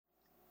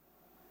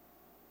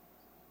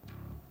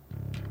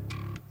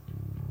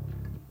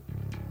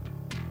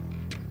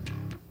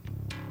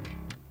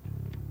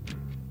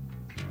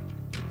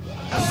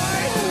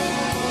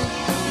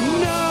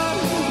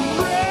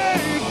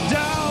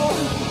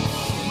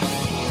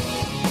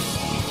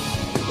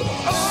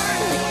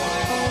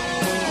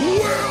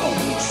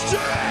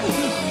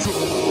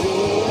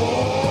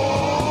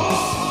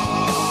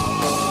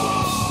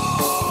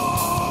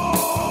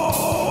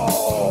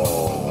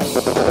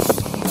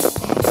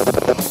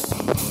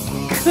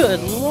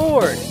Good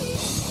Lord.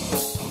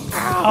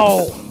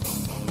 Ow.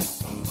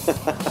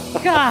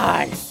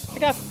 God. I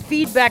got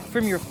feedback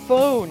from your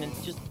phone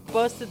and just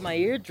busted my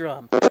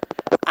eardrum.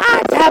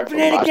 It's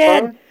happening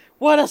again. Phone?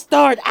 What a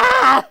start.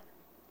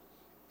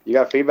 You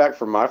got feedback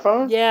from my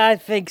phone? Yeah, I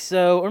think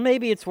so. Or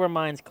maybe it's where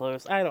mine's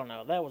close. I don't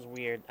know. That was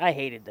weird. I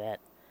hated that.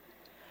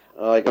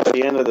 Like at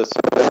the end of this,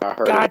 I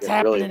heard God, it it's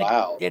get really happening.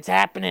 loud. It's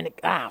happening.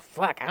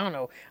 Fuck. I don't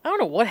know. I don't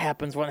know what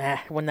happens when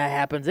that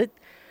happens. It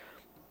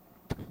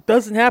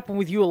doesn't happen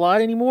with you a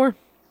lot anymore,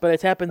 but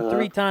it's happened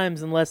 3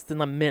 times in less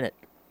than a minute.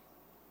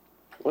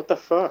 What the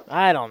fuck?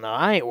 I don't know.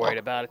 I ain't worried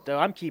about it, though.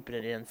 I'm keeping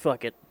it in.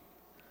 Fuck it.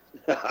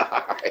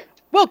 Alright.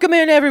 Welcome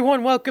in,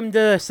 everyone. Welcome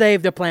to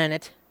Save the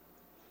Planet.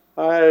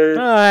 Hi.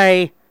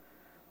 Hi.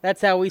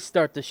 That's how we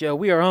start the show.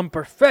 We are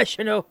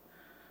unprofessional.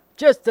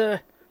 Just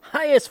the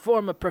highest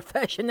form of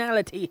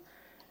professionality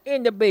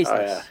in the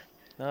business.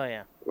 Oh,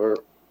 yeah.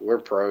 We're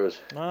pros.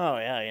 Oh,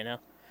 yeah, you know.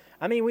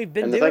 I mean, we've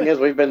been And the doing... thing is,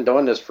 we've been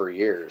doing this for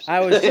years. I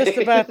was just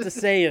about to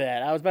say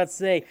that. I was about to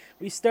say,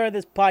 we started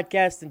this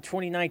podcast in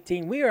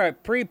 2019. We are a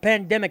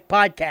pre-pandemic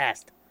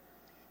podcast.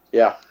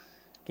 Yeah.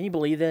 Can you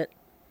believe that?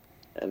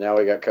 And now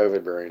we got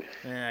COVID brain.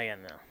 Yeah,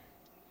 no.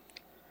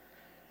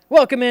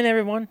 Welcome in,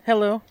 everyone.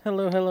 Hello.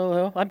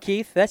 I'm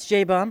Keith. That's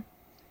J-Bomb.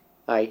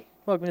 Hi.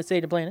 Welcome to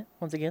Save the Planet,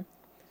 once again.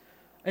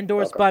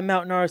 Endorsed by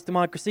Mountain Arts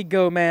Democracy.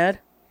 Go mad.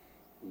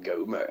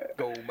 Go mad.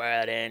 Go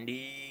mad,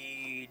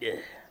 indeed.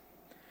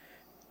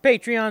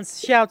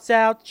 Patreon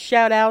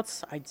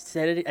shout-outs. I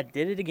said it. I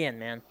did it again,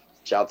 man.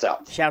 Shouts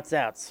out.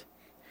 Shouts-outs.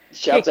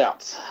 Shouts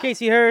outs.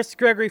 Casey Hurst,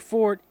 Gregory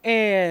Fort,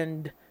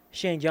 and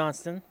Shane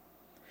Johnston.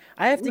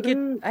 I have to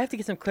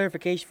get some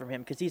clarification from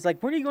him because he's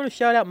like, "When are you going to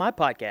shout out my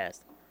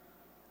podcast?"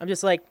 I'm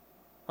just like,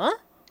 "Huh?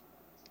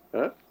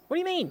 Huh? What do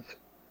you mean?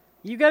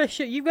 You got a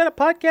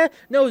podcast?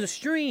 No, it was a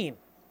stream.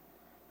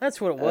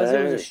 That's what it was.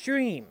 It was a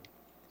stream.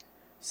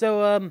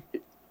 So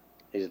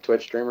He's a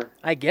Twitch streamer.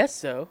 I guess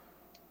so.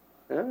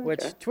 Oh, okay.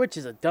 Which Twitch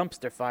is a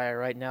dumpster fire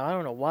right now. I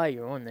don't know why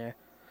you're on there,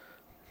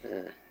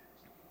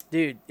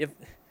 dude. If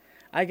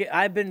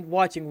I've been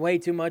watching way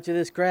too much of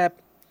this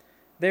crap.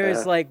 There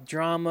is like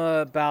drama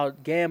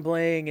about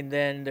gambling, and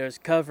then there's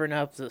covering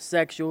up the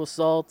sexual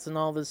assaults and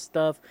all this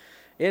stuff.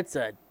 It's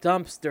a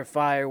dumpster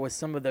fire with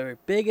some of the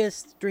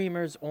biggest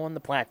streamers on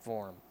the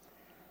platform.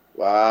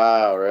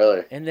 Wow,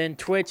 really? And then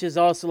Twitch is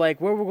also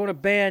like, well, we're going to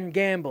ban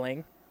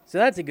gambling. So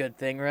that's a good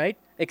thing, right?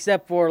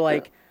 Except for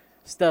like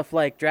stuff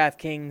like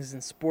DraftKings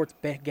and sports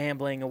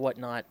gambling and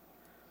whatnot.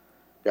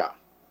 Yeah.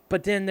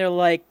 But then they're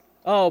like,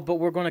 oh, but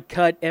we're going to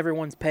cut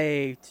everyone's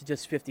pay to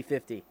just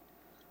 50-50.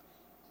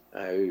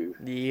 Oh.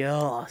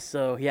 Yeah,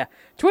 so yeah.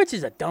 Twitch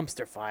is a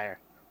dumpster fire.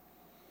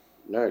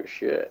 No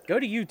shit. Go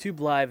to YouTube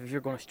Live if you're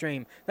going to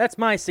stream. That's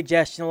my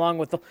suggestion, along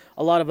with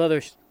a lot of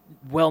other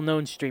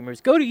well-known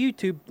streamers. Go to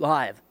YouTube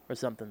Live or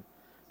something.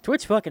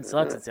 Twitch fucking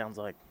sucks, it sounds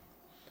like.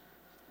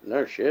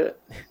 No shit.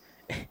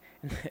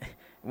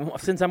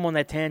 Since I'm on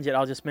that tangent,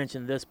 I'll just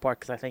mention this part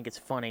because I think it's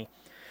funny.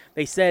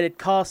 They said it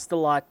costs a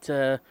lot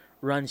to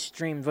run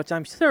streams, which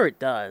I'm sure it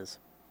does.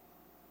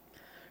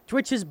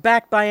 Twitch is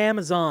backed by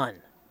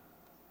Amazon.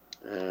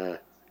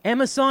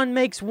 Amazon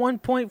makes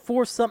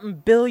 $1.4 something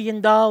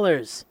billion,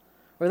 or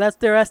that's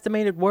their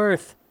estimated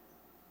worth.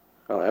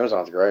 Oh,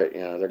 Amazon's great.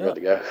 You know, they're good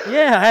to go.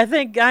 Yeah, I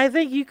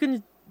think you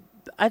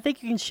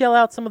can shell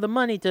out some of the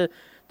money to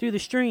do the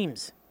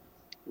streams.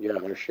 Yeah,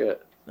 no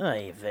shit.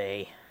 Ay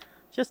vey.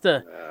 Just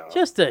a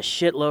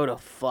shitload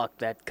of fuck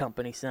that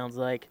company sounds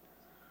like.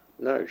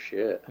 No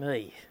shit.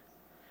 Ay.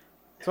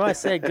 That's why I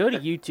said go to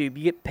YouTube.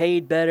 You get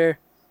paid better.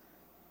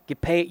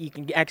 You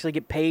can actually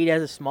get paid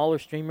as a smaller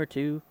streamer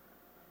too.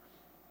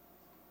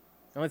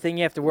 The only thing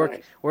you have to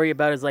worry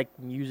about is like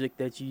music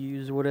that you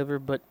use or whatever.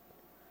 But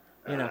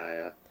you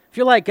know, if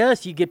you're like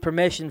us, you get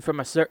permission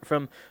from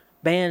from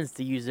bands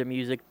to use their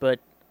music. But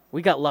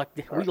we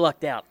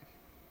lucked out.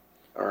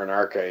 Or in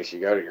our case, you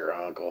go to your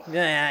uncle.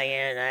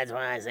 Yeah, that's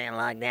why I say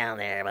locked down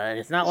there. But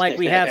it's not like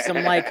we have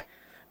some like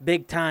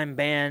big time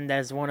band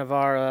as one of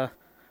our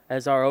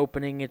as our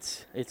opening.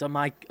 It's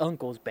my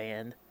uncle's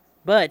band,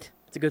 but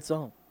it's a good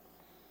song.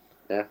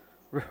 Yeah.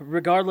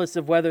 Regardless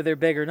of whether they're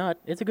big or not,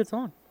 it's a good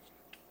song.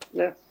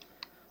 Yeah.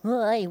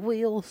 I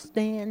will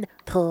stand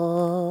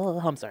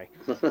tall. I'm sorry.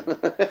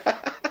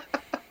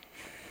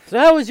 So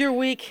how was your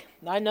week?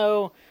 I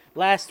know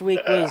last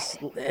week was,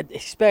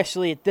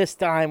 especially at this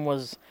time,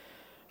 was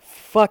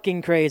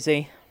fucking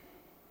crazy.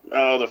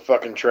 Oh, the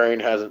fucking train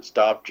hasn't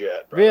stopped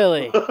yet, bro.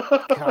 Really?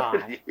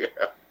 God. Yeah.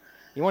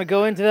 You want to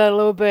go into that a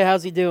little bit?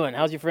 How's he doing?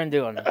 How's your friend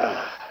doing?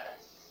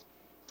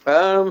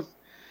 I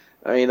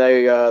mean,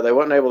 they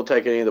weren't able to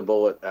take any of the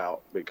bullet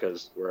out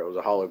because where it was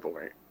a hollow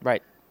point.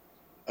 Right.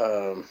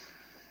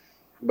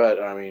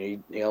 But I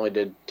mean, he only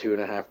did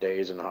 2.5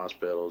 days in the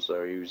hospital,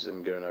 so he was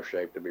in good enough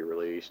shape to be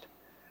released.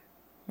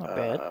 Not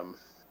bad.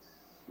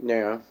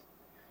 Yeah.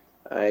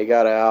 He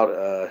got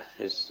out.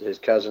 His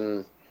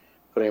cousin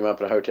put him up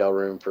in a hotel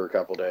room for a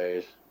couple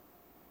days,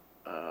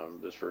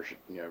 just for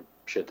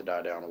shit to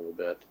die down a little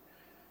bit.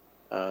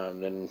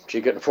 Then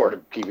she couldn't afford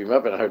to keep him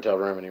up in a hotel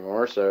room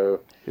anymore,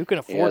 so Who can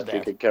he afford asked if he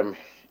that? could come.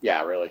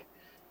 Yeah, really.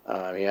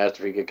 He asked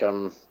if he could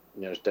come,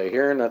 stay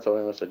here, and I told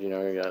him, I said, you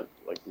got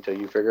like until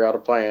you figure out a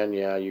plan.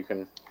 Yeah, you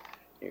can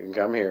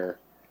come here.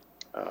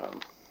 Um,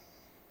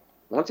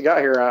 Once he got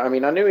here, I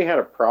mean, I knew he had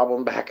a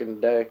problem back in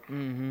the day.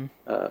 Mm-hmm.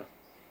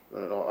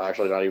 Well,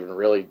 actually, not even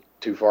really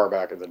too far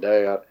back in the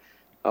day. I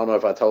don't know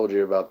if I told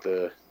you about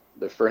the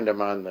friend of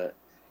mine that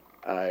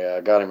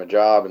I got him a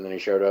job, and then he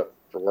showed up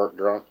for work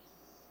drunk.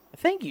 I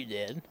think you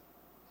did.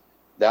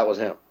 That was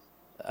him.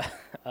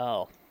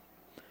 Oh.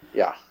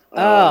 Yeah.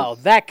 Oh,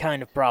 that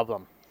kind of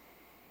problem.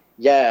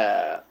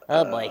 Yeah.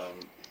 Oh boy.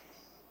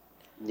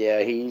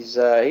 Yeah, he's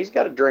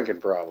got a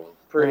drinking problem,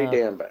 pretty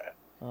damn bad.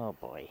 Oh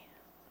boy.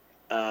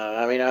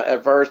 I mean,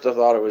 at first I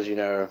thought it was,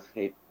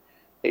 he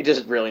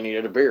just really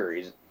needed a beer.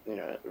 He's,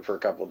 for a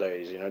couple of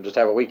days, just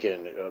have a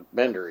weekend, a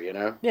bender,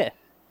 Yeah.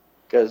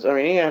 Because I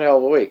mean, he had a hell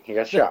of a week. He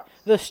got shot.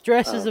 The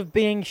stresses of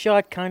being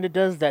shot kind of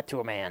does that to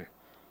a man.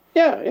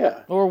 Yeah,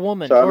 yeah. Or a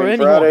woman, So I or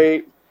mean,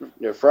 anyone.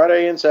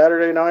 Friday and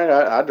Saturday night,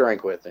 I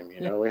drank with him.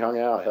 Yeah. We hung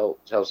out. Hell,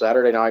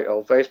 Saturday night,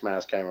 old Face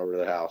Mask came over to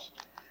the house,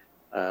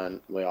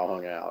 and we all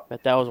hung out.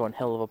 But that was one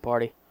hell of a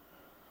party.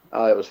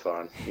 Oh, it was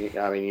fun.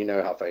 I mean, you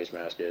know how Face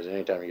Mask is.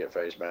 Anytime you get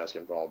Face Mask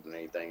involved in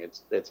anything,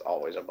 it's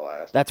always a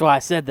blast. That's why I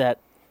said that.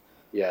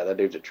 Yeah, that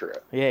dude's a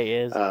trip. Yeah, he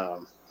is. I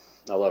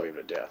love him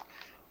to death.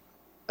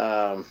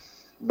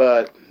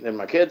 But then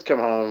my kids come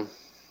home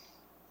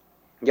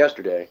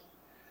yesterday,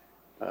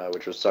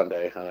 which was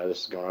Sunday. I know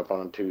this is going up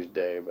on a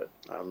Tuesday, but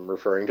I'm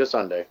referring to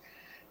Sunday.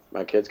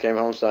 My kids came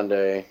home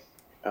Sunday.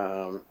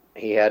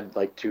 He had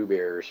like 2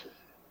 beers.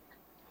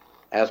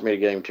 Asked me to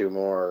get him 2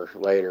 more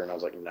later, and I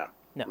was like, no.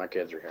 My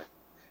kids are here.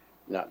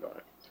 Not doing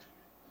it.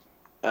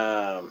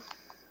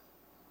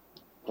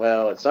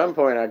 Well, at some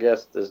point, I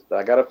guess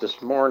I got up this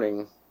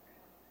morning.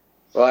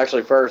 Well,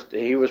 actually, first,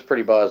 he was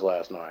pretty buzzed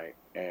last night,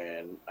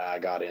 and I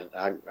got in.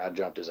 I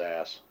jumped his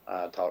ass.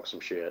 I talked some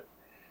shit.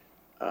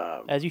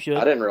 As you should.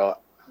 I didn't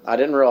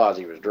realize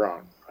he was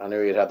drunk. I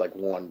knew he had like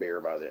 1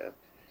 beer by then.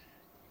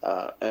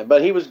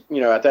 But he was,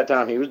 at that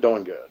time, he was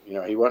doing good.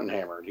 He wasn't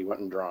hammered. He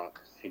wasn't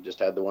drunk. He just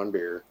had the 1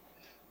 beer.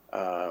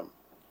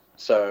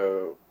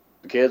 So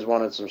the kids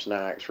wanted some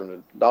snacks from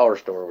the dollar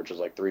store, which is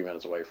like 3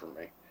 minutes away from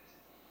me.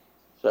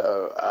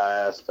 So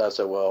I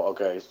said, well,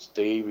 okay,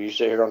 Steve, you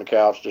sit here on the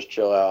couch, just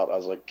chill out. I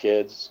was like,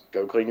 kids,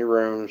 go clean your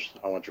rooms.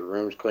 I want your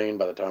rooms clean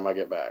by the time I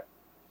get back.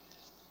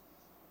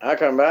 I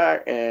come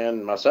back,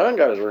 and my son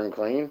got his room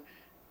clean,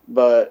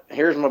 but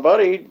here's my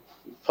buddy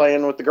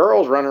playing with the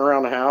girls, running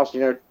around the house,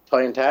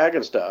 playing tag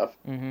and stuff.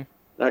 Mm-hmm. And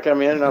I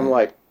come in, and I'm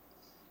like,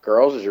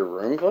 girls, is your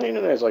room clean?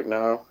 And he's like,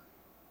 no.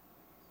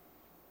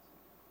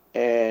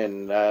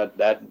 And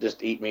that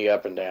just eat me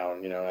up and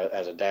down,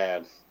 as a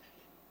dad.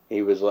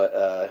 He was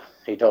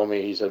he told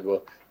me, he said,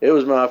 well, it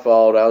was my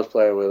fault. I was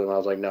playing with him. I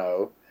was like,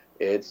 no,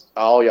 it's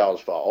all y'all's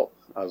fault.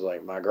 I was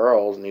like, my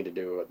girls need to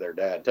do what their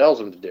dad tells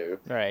them to do.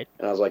 Right.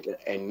 And I was like,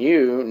 and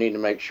you need to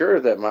make sure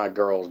that my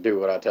girls do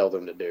what I tell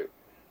them to do.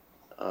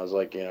 I was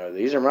like,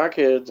 these are my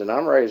kids and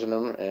I'm raising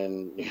them.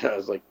 And,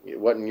 it's like, it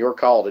wasn't your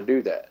call to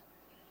do that.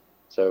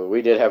 So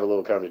we did have a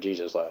little come to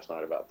Jesus last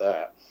night about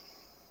that.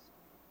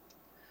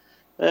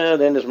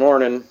 And then this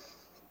morning,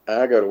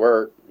 I go to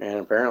work, and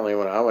apparently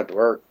when I went to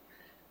work,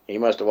 he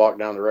must have walked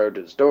down the road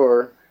to the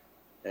store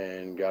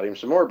and got him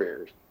some more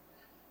beers.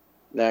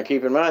 Now,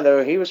 keep in mind,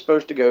 though, he was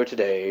supposed to go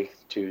today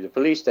to the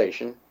police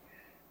station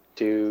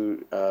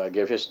to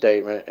give his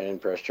statement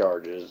and press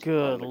charges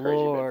Good on the crazy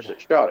Lord. bitch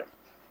that shot him.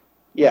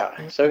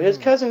 Yeah, so his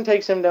cousin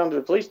takes him down to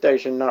the police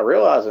station, not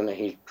realizing that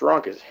he's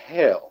drunk as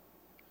hell.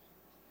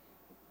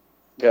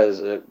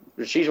 Because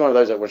she's one of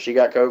those that when she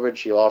got COVID,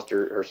 she lost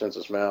her sense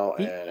of smell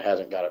and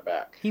hasn't got it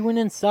back. He went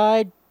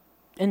inside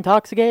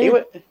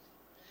intoxicated?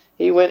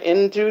 He went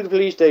into the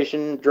police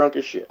station drunk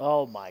as shit.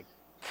 Oh, my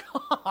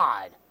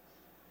God.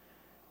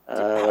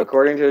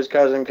 According to his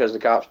cousin, because the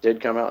cops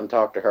did come out and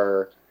talk to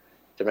her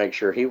to make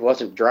sure he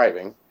wasn't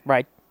driving.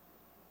 Right.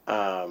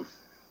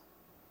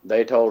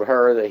 They told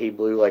her that he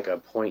blew like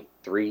a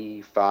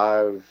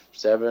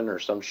 .357 or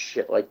some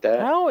shit like that.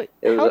 How do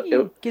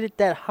you get it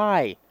that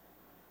high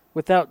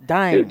without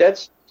dying? Dude,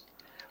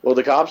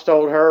 the cops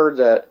told her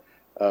that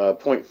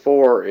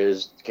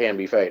 .4 can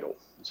be fatal.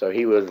 So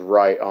he was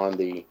right on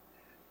the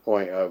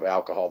point of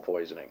alcohol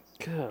poisoning.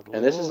 Good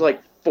and this Lord. is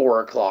like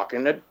 4 o'clock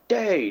in the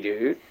day,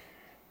 dude.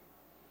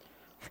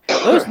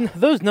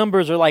 Those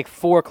numbers are like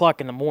 4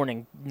 o'clock in the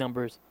morning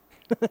numbers.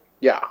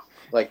 Yeah,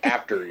 like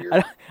after you're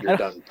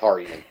done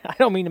partying. I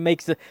don't mean to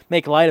make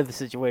light of the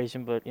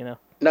situation, but No,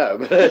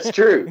 but that's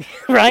true.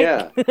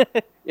 Right?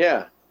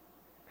 Yeah.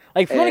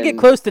 Like if you want to get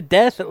close to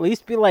death, at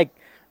least be like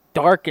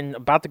dark and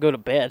about to go to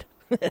bed.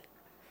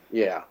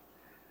 Yeah.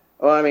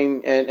 Well, I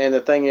mean, and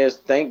the thing is,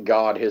 thank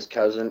God his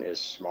cousin is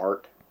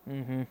smart.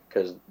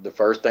 Because the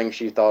first thing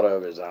she thought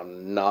of is,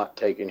 I'm not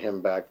taking him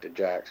back to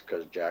Jack's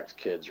because Jack's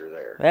kids are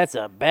there. That's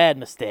a bad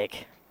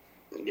mistake.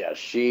 Yeah,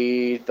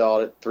 she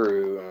thought it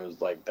through and was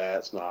like,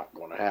 that's not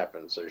going to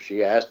happen. So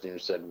she asked him,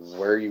 said,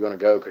 where are you going to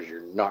go? Because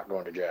you're not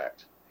going to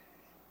Jack's.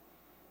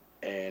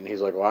 And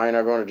he's like, why ain't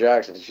I going to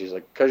Jackson? And she's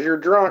like, because you're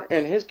drunk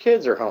and his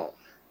kids are home.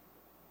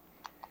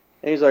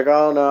 And he's like,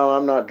 oh, no,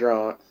 I'm not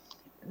drunk.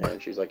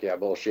 And she's like, yeah,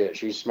 bullshit.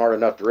 She's smart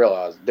enough to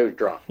realize the dude's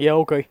drunk. Yeah,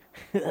 okay.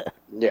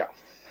 Yeah.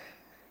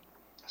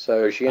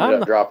 So she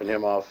ended up dropping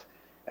him off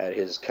at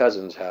his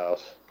cousin's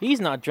house. He's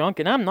not drunk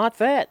and I'm not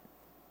fat.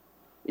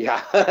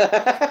 Yeah.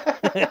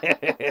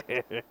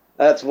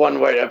 That's one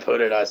way to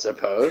put it, I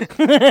suppose.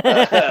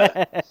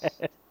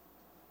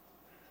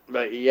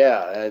 But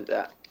yeah,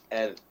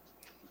 and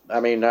I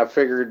mean, I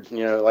figured,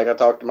 like I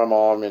talked to my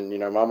mom, and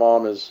my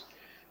mom is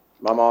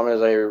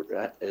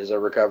a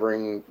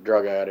recovering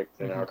drug addict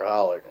and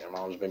alcoholic. And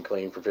mom's been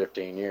clean for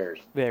 15 years.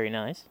 Very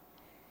nice.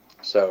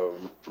 So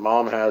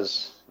mom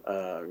has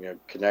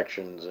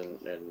connections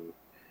and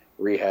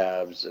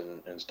rehabs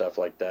and stuff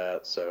like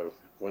that. So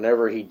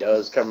whenever he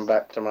does come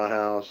back to my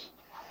house,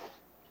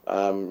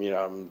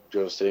 I'm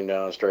just sitting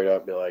down straight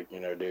up, be like,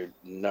 dude,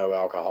 no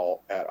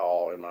alcohol at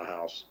all in my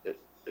house,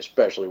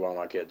 especially while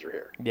my kids are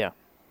here. Yeah.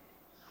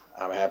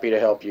 I'm happy to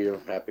help you.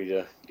 I'm happy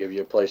to give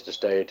you a place to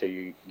stay till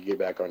you get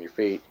back on your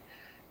feet,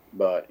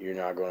 but you're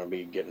not going to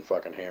be getting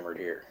fucking hammered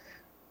here.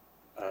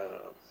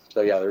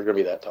 So yeah, there's going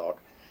to be that talk.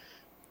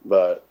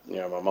 But,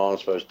 my mom's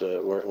supposed to,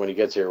 when he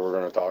gets here, we're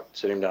going to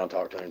sit him down,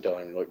 talk to him, tell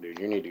him, look, dude,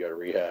 you need to go to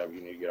rehab.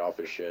 You need to get off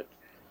this shit.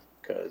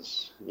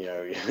 Because,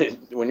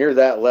 when you're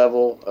that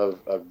level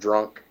of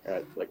drunk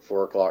at like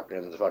 4 o'clock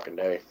in the fucking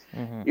day,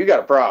 you got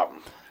a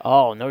problem.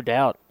 Oh, no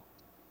doubt.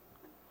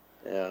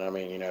 And I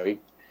mean, he,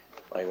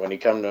 like when he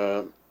come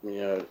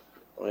in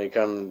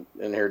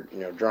here,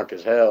 drunk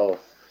as hell,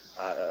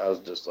 I was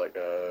just like,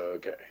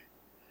 okay,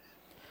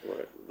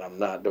 I'm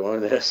not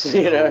doing this,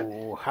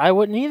 No, I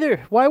wouldn't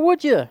either. Why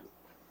would you?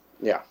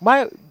 Yeah.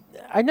 Why?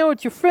 I know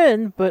it's your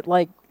friend, but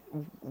like,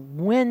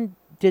 when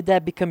did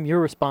that become your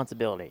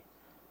responsibility?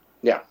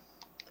 Yeah.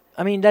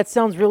 I mean, that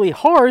sounds really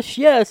harsh,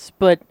 yes,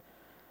 but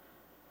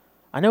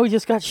I know he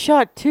just got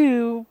shot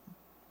too.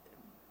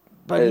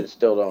 But it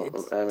still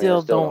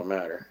don't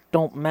matter.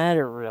 Don't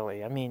matter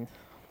really. I mean,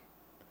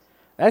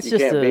 that's you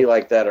just can't be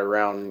like that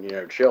around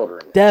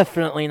children.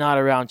 Definitely not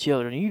around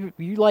children.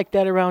 You like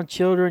that around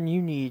children,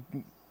 you need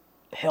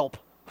help.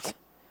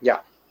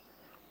 Yeah.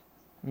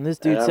 And this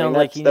dude sounds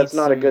like he that's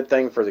not a good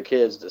thing for the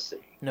kids to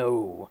see.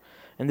 No.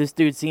 And this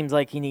dude seems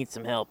like he needs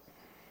some help,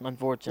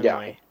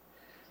 unfortunately. Yeah.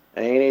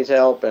 And he needs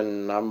help,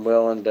 and I'm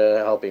willing to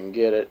help him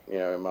get it.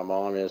 My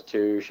mom is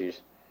too. She's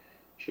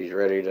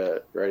ready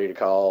to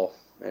call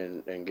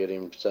and get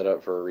him set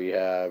up for a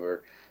rehab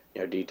or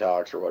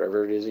detox or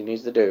whatever it is he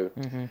needs to do.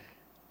 Mm-hmm.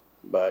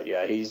 But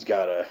yeah, he's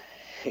got a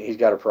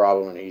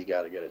problem and he's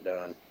got to get it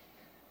done.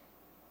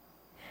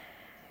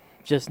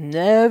 Just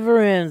never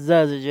ends,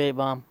 does it,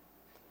 J-Bomb?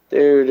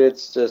 Dude,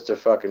 it's just a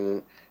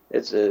fucking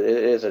it's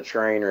a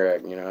train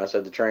wreck. I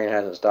said the train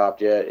hasn't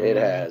stopped yet. It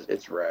has.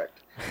 It's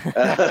wrecked.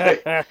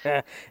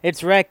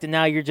 It's wrecked, and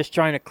now you're just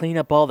trying to clean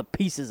up all the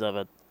pieces of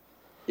it.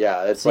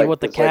 Yeah, it's see like what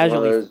the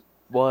casualty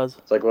was.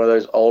 It's like one of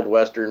those old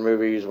Western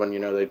movies when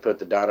they put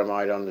the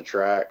dynamite on the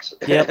tracks.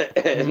 Yep.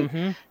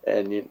 and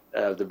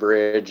the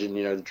bridge, and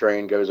the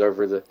train goes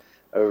over the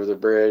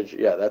bridge.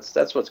 Yeah,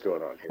 that's what's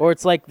going on here. Or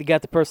it's like they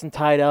got the person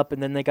tied up,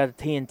 and then they got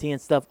the TNT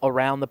and stuff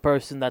around the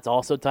person that's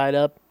also tied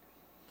up.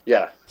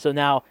 Yeah. So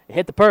now it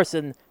hit the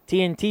person,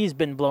 TNT's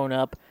been blown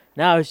up.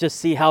 Now it's just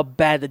see how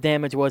bad the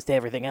damage was to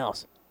everything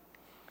else.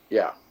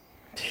 Yeah.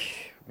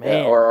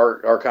 Man. Yeah,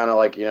 or kind of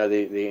like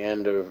the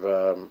end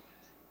of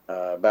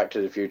Back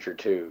to the Future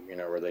 2,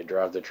 where they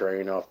drive the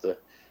train off the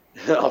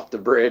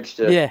bridge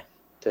to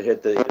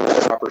hit the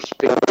proper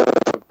speed.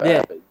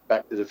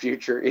 Back to the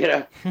Future,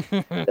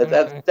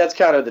 that's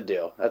kind of the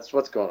deal. That's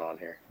what's going on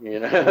here,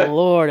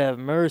 Lord have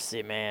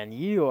mercy, man.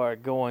 You are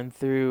going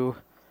through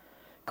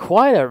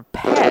quite a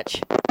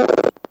patch.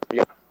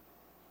 Yeah.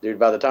 Dude,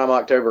 by the time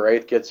October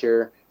 8th gets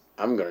here,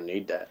 I'm going to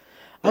need that.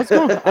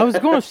 I was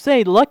going to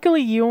say,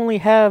 luckily you only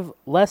have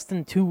less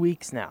than 2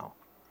 weeks now.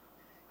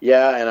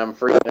 Yeah, and I'm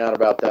freaking out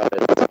about that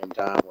at the same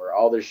time, where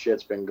all this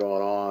shit's been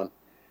going on,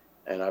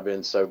 and I've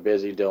been so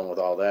busy dealing with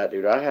all that.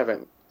 Dude, I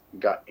haven't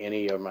got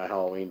any of my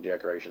Halloween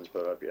decorations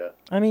put up yet.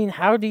 I mean,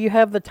 how do you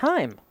have the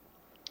time?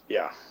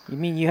 Yeah. You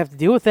mean you have to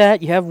deal with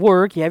that, you have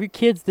work, you have your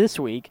kids this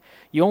week,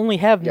 you only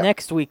have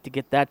next week to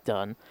get that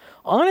done.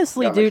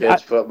 Honestly, got dude, my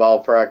kids' football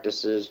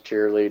practices,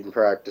 cheerleading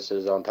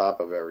practices on top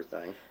of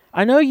everything.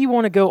 I know you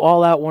want to go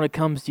all out when it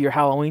comes to your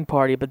Halloween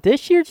party, but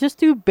this year just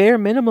do bare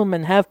minimum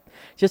and have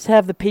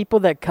the people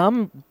that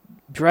come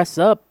dress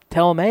up.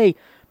 Tell them, hey,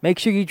 make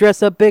sure you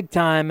dress up big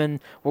time, and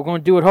we're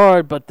going to do it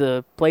hard, but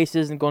the place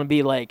isn't going to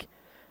be like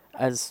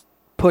as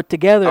put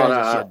together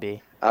as it should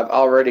be. I've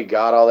already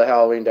got all the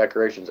Halloween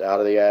decorations out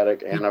of the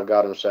attic, and I've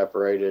got them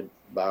separated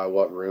by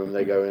what room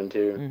they go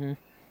into. Mm-hmm.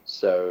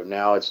 So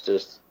now it's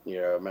just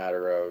a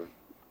matter of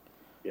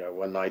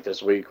one night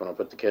this week when I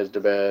put the kids to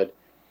bed,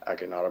 I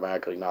can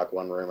automatically knock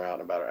one room out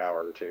in about an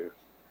hour or two.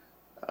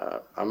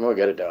 I'm going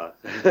to get it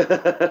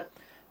done.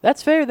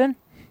 That's fair, then.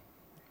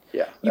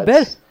 Yeah. You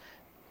bet.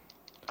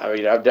 I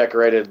mean, I've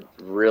decorated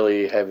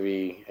really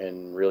heavy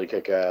and really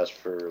kick-ass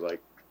for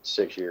like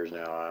 6 years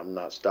now. I'm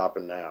not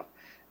stopping now.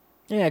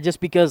 Yeah, just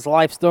because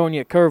life's throwing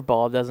you a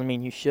curveball doesn't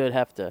mean you should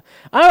have to.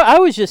 I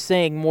was just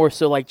saying more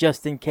so like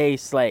just in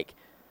case like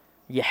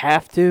you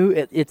have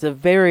to. It's a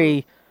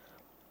very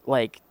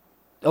like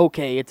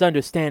okay, it's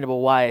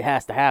understandable why it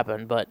has to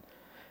happen, but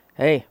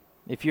hey,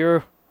 if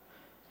you're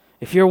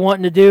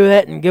wanting to do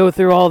that and go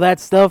through all that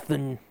stuff,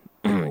 then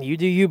you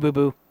do you, boo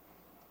boo.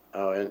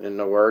 Oh, in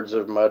the words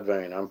of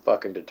Mudvayne, I'm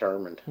fucking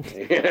determined.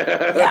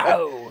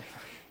 Yo,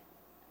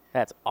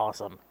 that's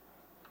awesome.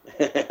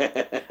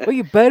 Well,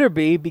 you better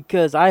be,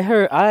 because I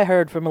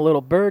heard from a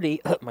little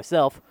birdie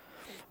myself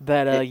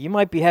that you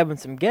might be having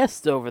some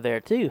guests over there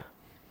too.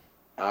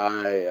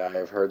 I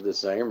have heard the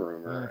same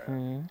rumor.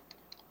 Mm-hmm.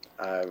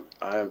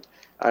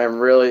 I am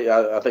really.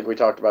 I think we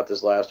talked about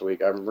this last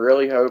week. I'm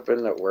really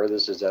hoping that where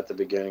this is at the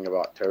beginning of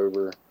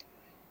October,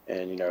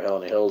 and Hell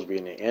in the Hills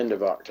being the end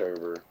of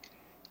October.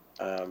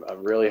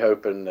 I'm really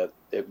hoping that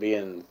it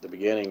being the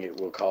beginning, it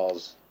will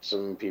cause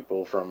some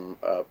people from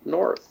up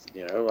north,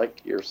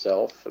 like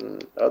yourself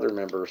and other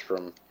members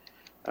from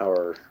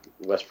our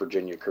West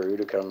Virginia crew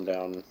to come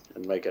down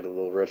and make it a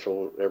little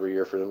ritual every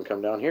year for them to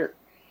come down here.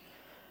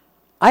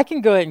 I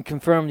can go ahead and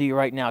confirm to you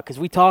right now, because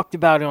we talked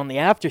about it on the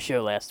after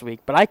show last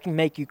week, but I can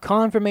make you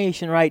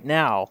confirmation right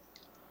now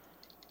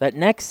that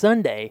next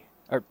Sunday,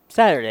 or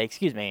Saturday,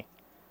 excuse me,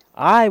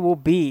 I will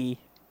be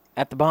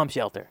at the bomb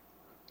shelter.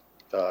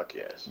 Fuck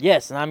yes.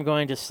 Yes, and I'm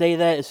going to say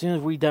that as soon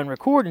as we're done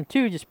recording,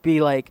 too. Just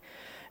be like,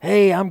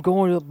 hey, I'm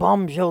going to the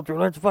bomb shelter.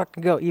 Let's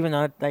fucking go. Even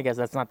though I guess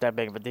that's not that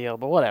big of a deal,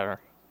 but whatever.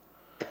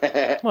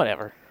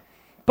 Whatever.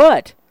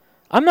 But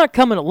I'm not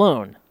coming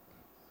alone.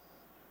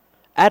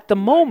 At the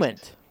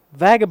moment,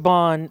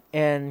 Vagabond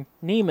and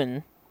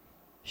Neiman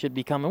should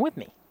be coming with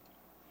me.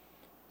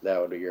 That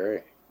would be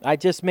great. I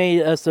just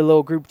made us a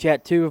little group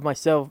chat, too, of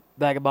myself,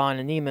 Vagabond,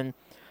 and Neiman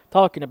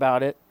talking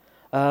about it.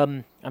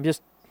 I'm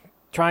just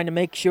trying to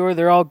make sure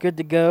they're all good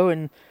to go,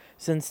 and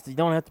since you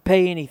don't have to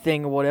pay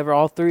anything or whatever,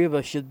 all three of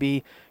us should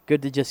be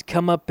good to just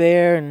come up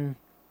there and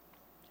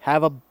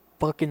have a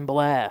fucking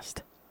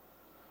blast.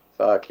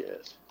 Fuck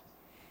yes.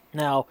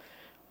 Now,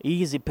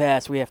 Easy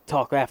Pass, we have to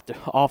talk off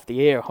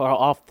the air or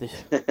off the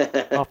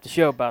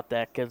show about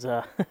that, because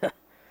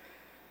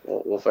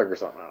we'll figure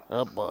something out.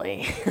 Oh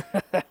boy.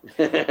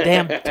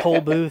 Damn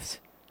toll booths.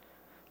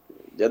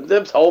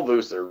 Them toll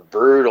booths are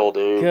brutal,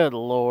 dude. Good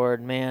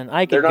Lord, man.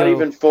 They're not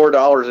even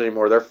 $4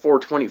 anymore. They're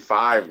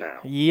 $4.25 now.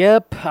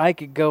 Yep, I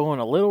could go on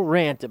a little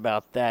rant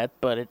about that,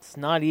 but it's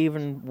not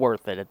even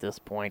worth it at this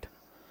point.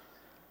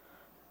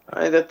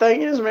 The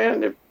thing is,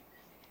 man,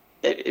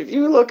 if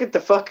you look at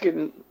the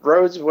fucking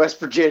roads of West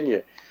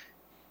Virginia,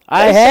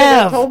 they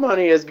said that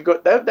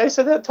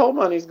toll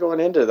money is going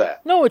into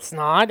that. No, it's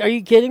not. Are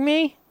you kidding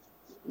me?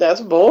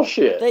 That's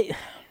bullshit.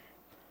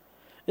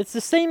 It's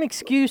the same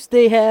excuse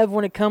they have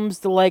when it comes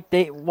to why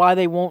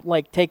they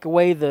won't take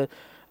away the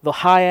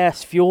high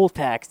ass fuel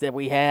tax that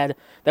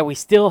we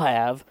still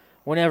have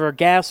whenever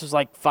gas was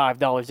like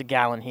 $5 a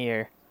gallon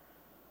here.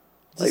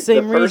 It's the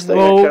same the first reason.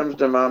 thing that comes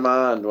to my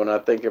mind when I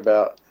think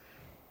about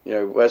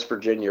West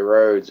Virginia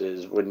roads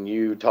is when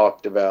you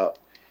talked about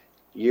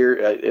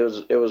it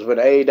was when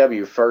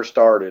AEW first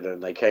started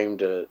and they came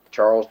to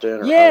Charleston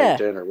or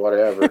Huntington or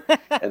whatever,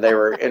 and they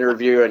were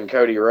interviewing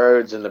Cody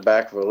Rhodes in the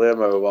back of a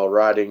limo while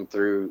riding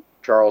through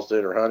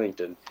Charleston or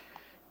Huntington,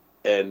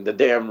 and the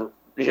damn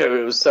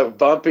it was so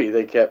bumpy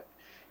they kept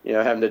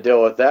having to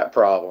deal with that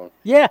problem.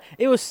 Yeah,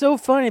 it was so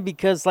funny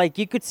because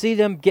you could see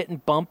them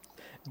getting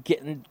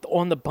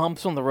on the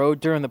bumps on the road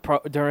during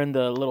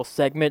the little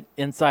segment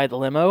inside the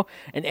limo,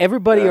 and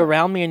everybody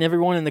around me and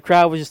everyone in the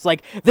crowd was just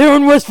like, they're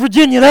in West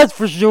Virginia, that's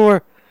for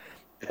sure.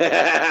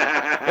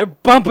 They're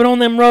bumping on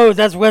them roads,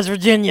 that's West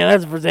Virginia,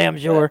 that's for damn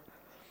sure.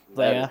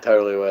 That's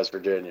totally West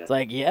Virginia.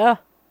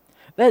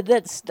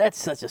 It's that's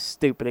such a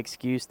stupid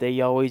excuse they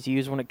always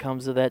use when it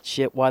comes to that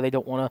shit, why they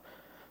don't want to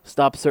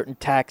stop certain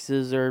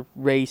taxes or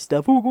raise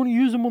stuff. We're going to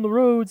use them on the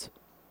roads.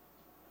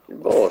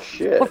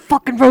 Bullshit. What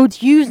fucking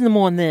roads you using them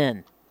on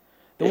then?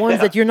 The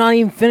ones that you're not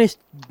even finished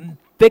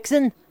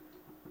fixing?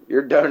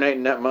 You're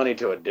donating that money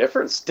to a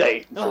different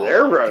state for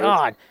their roads.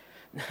 God.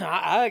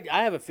 I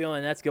have a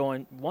feeling that's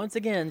going, once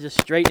again, just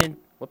straight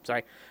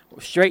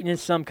in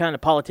some kind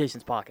of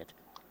politician's pocket.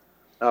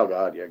 Oh,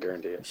 God, yeah,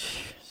 guarantee it.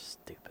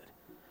 Stupid.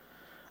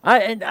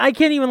 I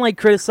can't even,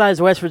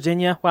 criticize West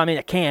Virginia. Well, I mean,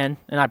 I can,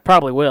 and I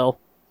probably will,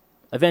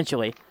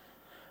 eventually.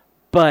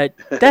 But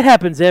that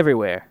happens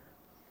everywhere.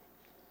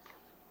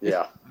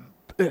 Yeah.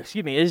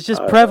 Excuse me. It's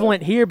just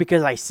prevalent here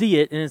because I see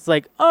it, and it's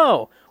like,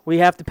 oh, we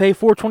have to pay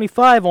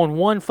 $4.25 on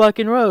one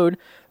fucking road.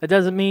 That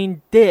doesn't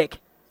mean dick,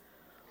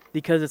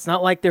 because it's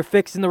not like they're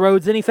fixing the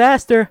roads any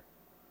faster.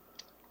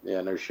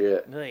 Yeah, no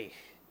shit. Hey.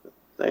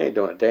 They ain't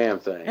doing a damn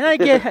thing. And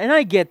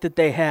I get that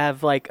they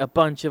have a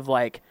bunch of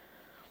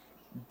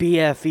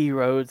BFE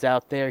roads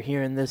out there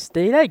here in this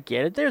state. I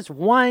get it. There's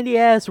windy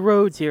ass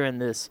roads here in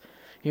this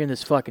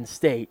fucking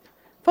state.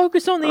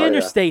 Focus on the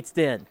interstates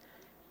then.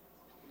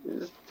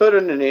 Just put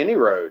it in any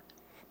road.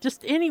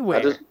 Just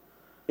anywhere.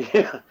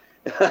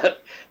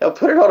 They'll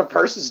put it on a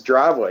person's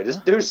driveway.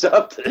 Just do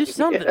something. Do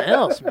something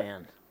else,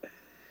 man.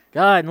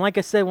 God, and like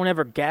I said,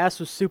 whenever gas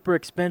was super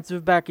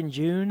expensive back in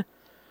June,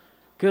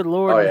 good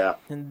Lord. Oh, yeah.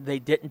 And they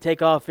didn't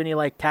take off any,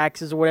 like,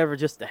 taxes or whatever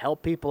just to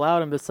help people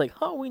out. And it's like,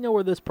 oh, we know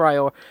where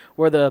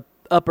where the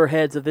upper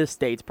heads of this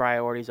state's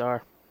priorities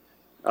are.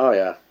 Oh,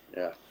 yeah.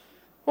 Yeah.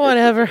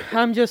 Whatever.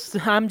 I'm just the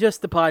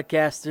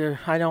podcaster.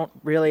 I don't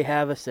really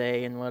have a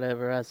say in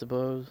whatever, I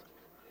suppose.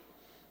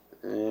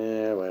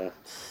 Yeah, well.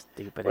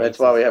 Stupid. That's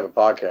why we have a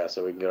podcast,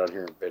 so we can get on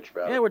here and bitch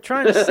about it. Yeah, we're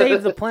trying to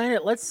save the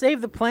planet. Let's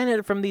save the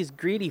planet from these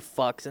greedy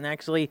fucks and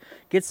actually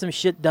get some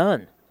shit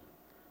done.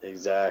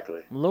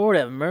 Exactly. Lord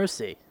have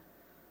mercy.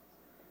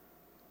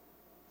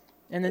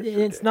 And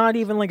it's not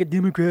even like a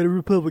Democrat or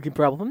Republican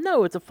problem.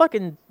 No, it's a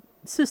fucking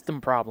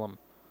system problem.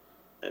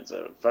 It's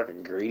a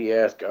fucking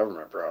greedy-ass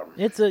government problem.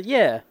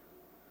 Yeah.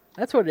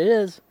 That's what it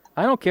is.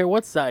 I don't care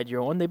what side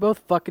you're on. They both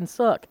fucking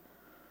suck.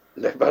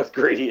 They're both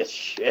greedy as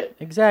shit.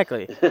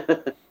 Exactly.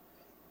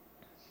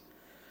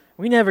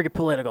 We never get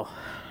political.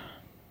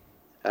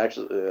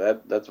 Actually,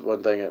 that's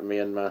one thing that me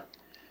and my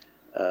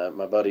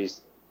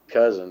buddy's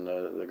cousin,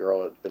 the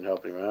girl that's been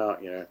helping him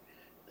out,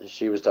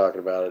 she was talking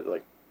about it.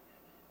 Like,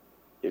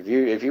 if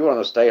you want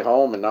to stay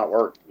home and not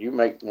work, you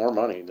make more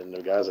money than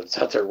the guys that's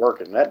out there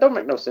working. That don't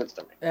make no sense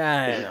to me.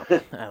 I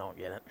don't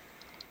get it.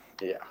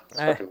 Yeah, it's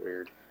fucking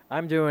weird.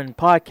 I'm doing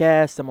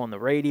podcasts. I'm on the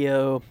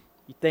radio.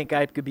 You think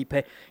I could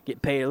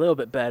get paid a little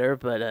bit better,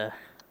 but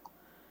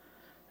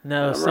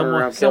no. I'm running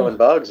around killing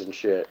bugs and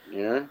shit,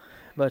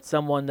 But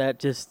someone that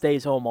just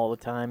stays home all the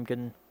time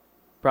can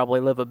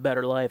probably live a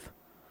better life.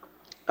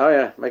 Oh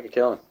yeah, make a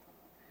killing.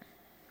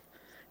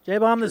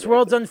 J-Bomb, this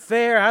world's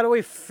unfair. How do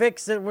we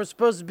fix it? We're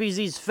supposed to be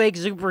these fake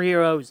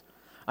superheroes.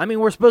 I mean,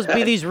 we're supposed to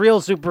be these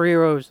real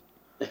superheroes.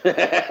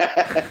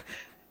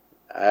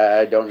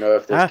 I don't know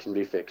if this can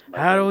be fixed.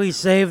 How do we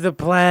save the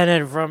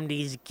planet from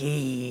these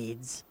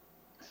kids?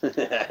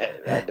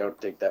 I don't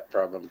think that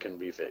problem can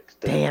be fixed.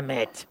 Damn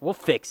it. We'll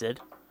fix it.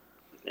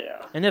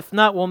 Yeah. And if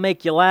not, we'll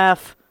make you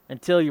laugh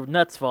until your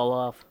nuts fall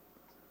off.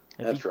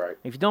 That's right.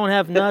 If you don't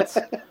have nuts,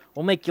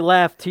 we'll make you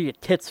laugh till your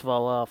tits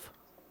fall off.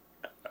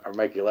 Or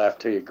make you laugh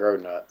till you grow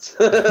nuts.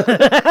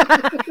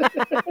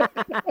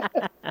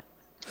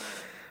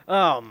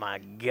 Oh my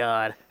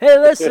God! Hey,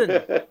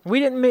 listen, we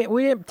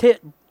didn't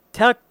take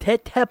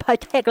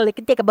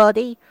a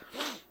body.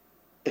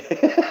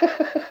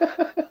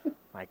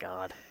 My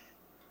God,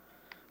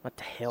 what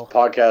the hell?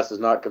 Podcast is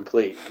not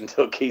complete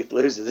until Keith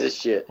loses his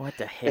shit. What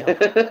the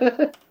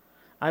hell?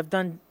 I have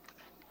done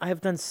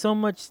so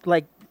much,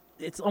 like,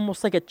 it's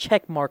almost like a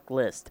check mark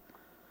list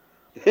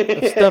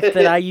of stuff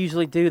that I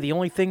usually do. The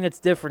only thing that's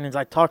different is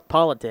I talk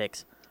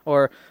politics,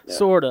 or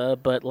sorta,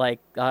 but like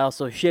I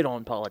also shit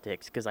on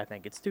politics because I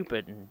think it's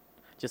stupid, and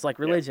just like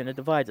religion, it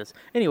divides us.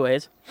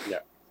 Anyways.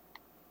 Yeah.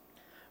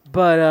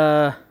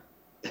 But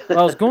what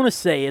I was going to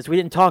say is we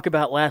didn't talk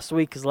about last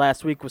week because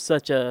last week was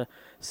such a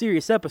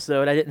serious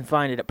episode. I didn't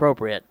find it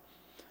appropriate.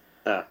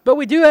 But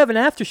we do have an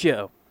after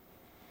show.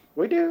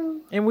 We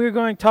do. And we're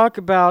going to talk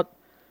about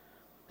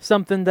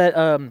something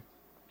that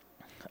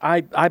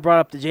I brought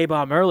up to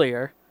J-Bomb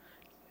earlier,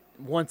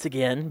 once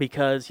again,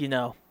 because,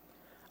 I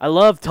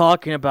love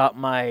talking about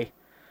my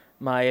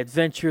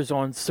adventures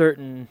on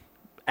certain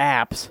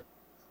apps.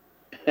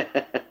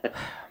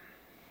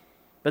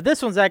 But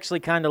this one's actually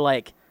kind of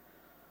like,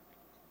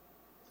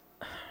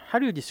 how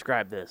do you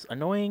describe this?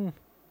 Annoying,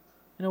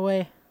 in a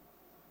way?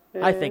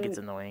 I think it's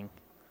annoying.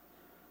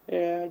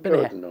 Yeah,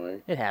 but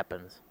annoying. It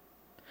happens.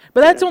 But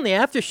that's on the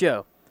after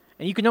show.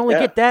 And you can only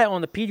get that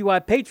on the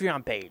PDY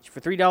Patreon page. For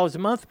 $3 a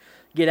month,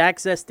 you get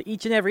access to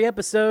each and every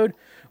episode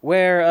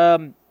where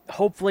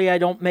hopefully I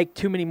don't make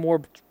too many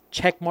more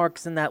check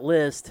marks in that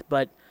list.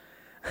 But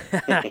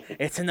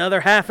it's another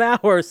half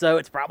hour, so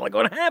it's probably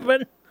going to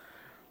happen.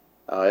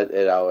 Oh,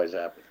 it always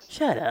happens.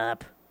 Shut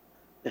up.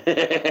 What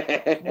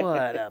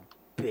a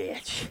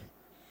bitch.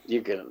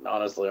 You can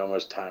honestly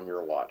almost time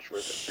your watch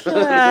with it.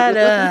 Shut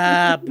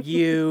up,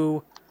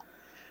 you.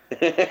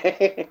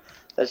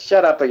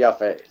 Shut up in your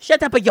face.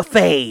 Shut up in your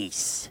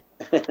face.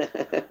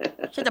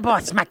 Shut up or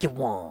I'll smack your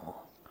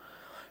wall.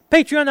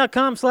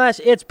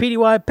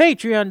 Patreon.com/itspdy.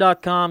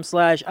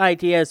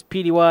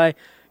 Patreon.com/itspdy.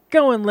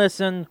 Go and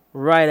listen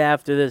right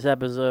after this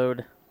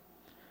episode.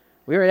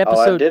 We're at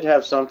episode... I did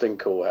have something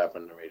cool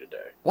happen to me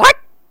today. What?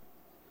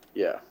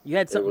 Yeah. You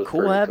had something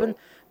cool happen?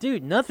 Cool.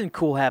 Dude, nothing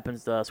cool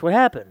happens to us. What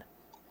happened?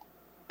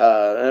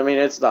 I mean,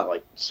 it's not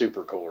like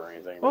super cool or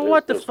anything. Well,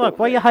 what the fuck?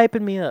 Why are you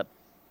hyping me up?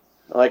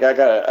 Like, I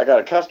got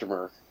a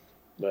customer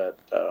that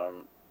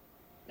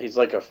he's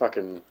like a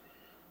fucking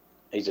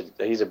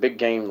he's a big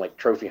game like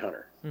trophy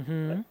hunter.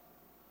 Mm-hmm.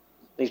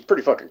 He's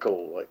pretty fucking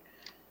cool. Like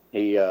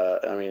he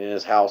I mean, in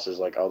his house is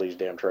like all these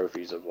damn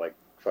trophies of like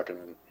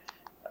fucking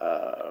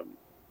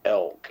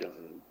elk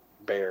and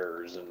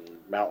bears and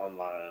mountain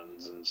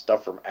lions and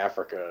stuff from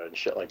Africa and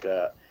shit like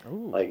that.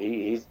 Ooh. Like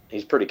he's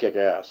pretty kick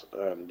ass,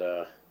 and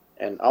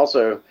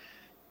also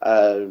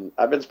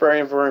I've been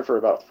spraying for him for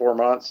about 4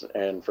 months,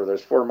 and for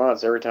those 4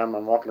 months, every time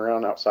I'm walking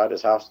around outside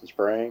his house and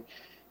spraying,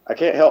 I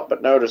can't help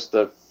but notice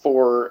the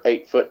 4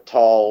 8 foot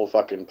tall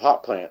fucking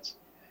pot plants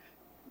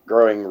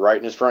growing right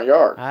in his front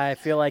yard. I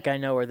feel like I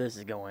know where this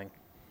is going.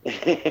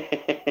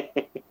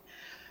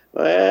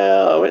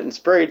 Well, I went and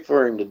sprayed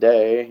for him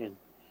today, and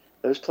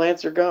those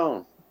plants are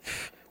gone.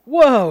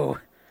 Whoa!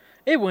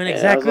 It went Yeah,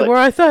 exactly where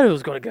I thought it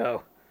was going to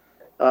go.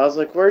 I was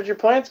like, "Where'd your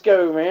plants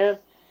go, man?"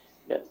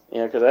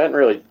 Yeah, because I hadn't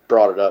really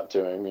brought it up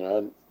to him.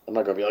 I'm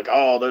not gonna be like,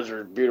 "Oh, those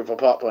are beautiful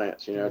pot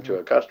plants," to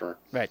a customer.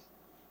 Right.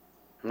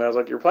 And I was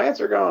like, "Your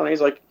plants are gone."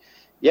 He's like,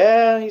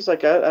 "Yeah." He's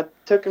like, "I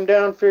took them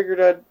down, figured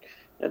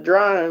I'd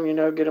dry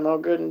them, get them all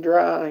good and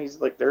dry."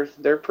 He's like,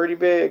 "They're pretty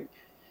big,"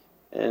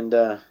 and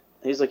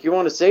he's like, "You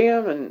want to see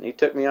them?" And he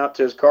took me out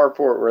to his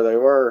carport where they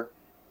were,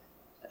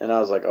 and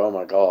I was like, "Oh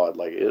my god!"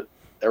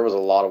 There was a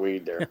lot of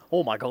weed there.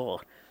 Oh my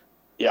god.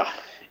 Yeah,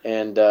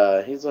 and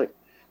he's like,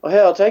 "Well,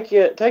 hell, take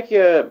you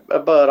a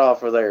bud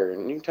off of there,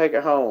 and you can take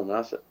it home." And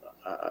I said,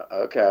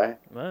 "Okay."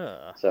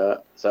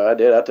 So I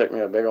did. I took me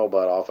a big old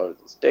bud off of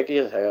it, sticky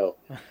as hell.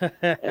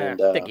 And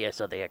sticky as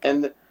something.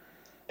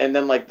 And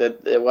then like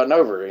it wasn't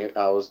over.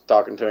 I was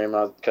talking to him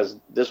because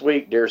this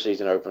week deer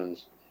season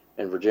opens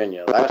in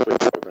Virginia. Last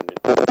week it opened in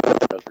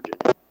West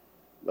Virginia,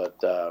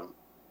 but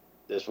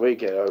this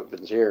week it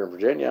opens here in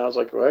Virginia. I was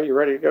like, "Well, you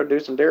ready to go do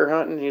some deer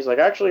hunting?" He's like,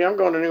 "Actually, I'm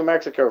going to New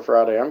Mexico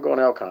Friday. I'm going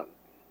elk hunting."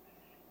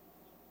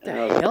 And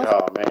I was like,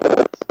 "Oh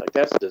man,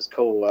 that's just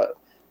cool."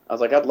 I was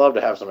like, "I'd love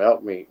to have some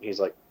elk meat." He's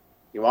like,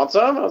 "You want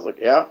some?" I was like,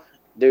 "Yeah."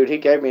 Dude, he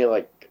gave me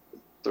like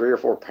 3 or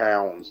 4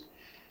 pounds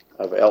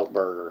of elk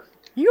burger.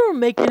 You were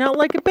making out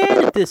like a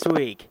bandit this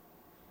week.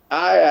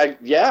 I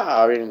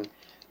mean,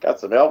 got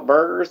some elk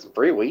burgers, some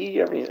free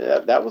weed. I mean,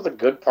 that was a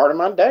good part of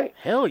my day.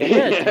 Hell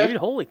yeah, dude!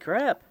 Holy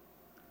crap!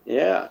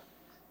 Yeah.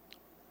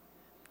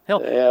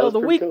 Hell, yeah,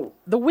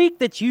 the week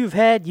that you've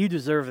had, you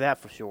deserve that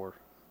for sure.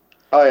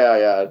 Oh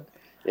yeah.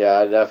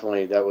 I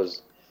definitely, that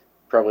was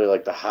probably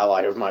like the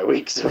highlight of my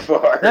week so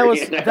far.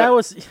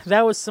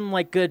 That was some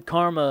like good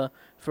karma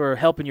for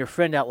helping your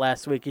friend out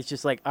last week. It's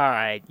just like, all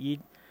right, you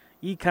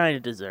kind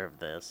of deserve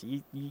this.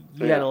 You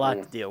got a lot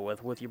to deal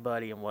with your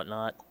buddy and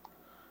whatnot.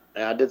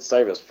 And I did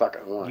save his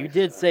fucking life. You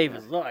did save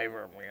his life.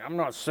 I'm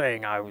not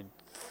saying I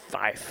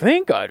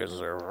think I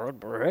deserve it,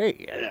 but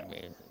hey, I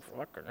mean,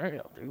 fucking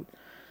hell, dude.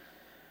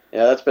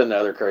 Yeah, that's been the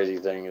other crazy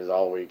thing is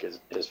all week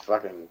is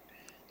fucking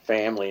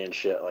family and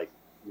shit, like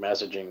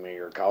messaging me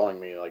or calling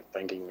me, like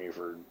thanking me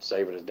for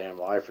saving his damn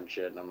life and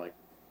shit. And I'm like,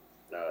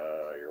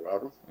 you're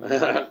welcome.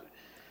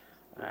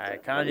 I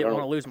kind of didn't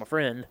want to lose my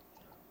friend.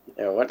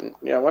 I wasn't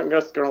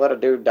just going to let a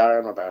dude die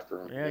in my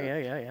bathroom.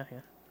 Yeah.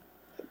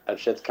 That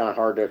shit's kind of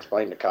hard to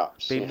explain to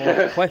cops. Be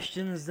more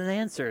questions than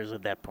answers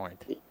at that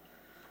point.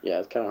 Yeah,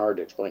 it's kind of hard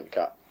to explain to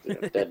cops.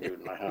 Dead dude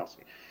in my house.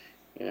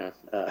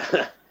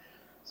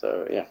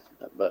 So yeah,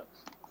 but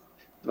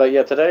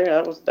yeah, today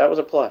that was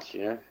a plus.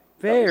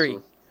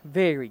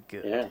 Very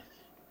good. Yeah,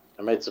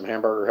 I made some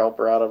hamburger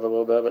helper out of a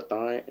little bit of it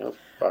tonight.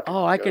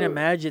 I can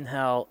imagine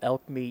how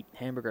elk meat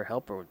hamburger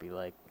helper would be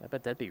like. I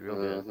bet that'd be real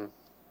good.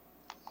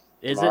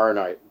 Tomorrow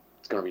night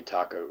it's gonna be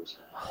tacos.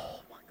 Oh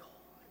my god.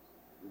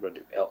 We're gonna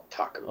do elk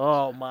tacos.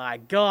 Oh my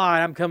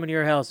god, I'm coming to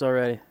your house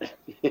already.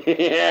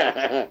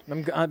 Yeah.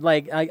 I'm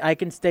like I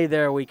can stay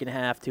there a week and a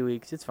half, 2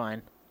 weeks. It's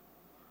fine.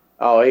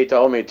 Oh, he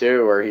told me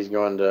too where he's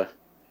going to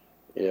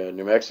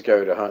New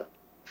Mexico to hunt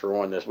for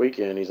one this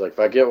weekend. He's like, if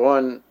I get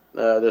one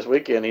this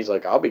weekend, he's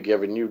like, I'll be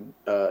giving you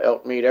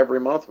elk meat every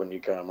month when you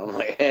come. I'm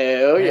like,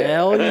 hell yeah.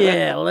 Hell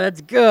yeah,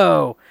 let's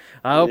go.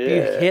 I hope you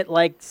hit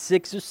like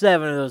 6 or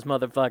 7 of those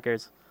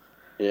motherfuckers.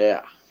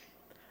 Yeah.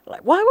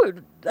 Like, why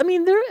would... I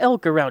mean, there are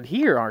elk around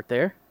here, aren't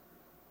there?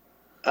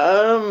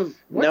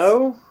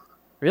 No.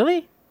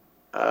 Really?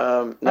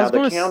 Now,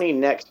 the county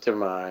next to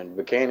mine,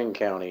 Buchanan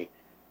County,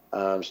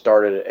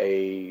 started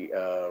a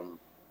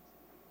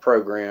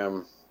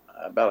program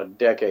about a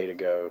decade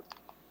ago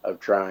of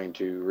trying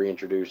to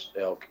reintroduce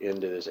elk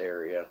into this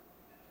area.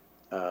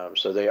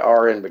 So they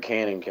are in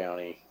Buchanan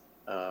County.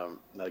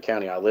 The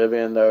county I live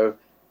in, though,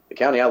 the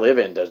county I live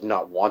in does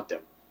not want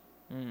them.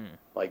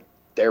 Like,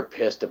 they're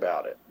pissed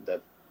about it,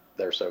 that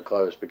they're so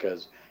close,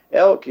 because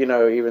elk,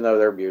 even though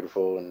they're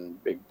beautiful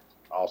and big,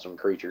 awesome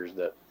creatures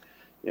that,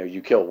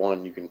 you kill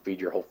one, you can feed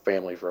your whole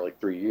family for like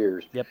 3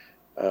 years. Yep.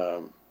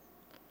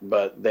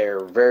 But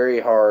they're very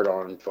hard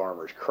on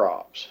farmers'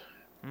 crops.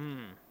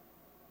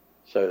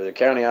 So the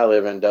county I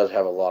live in does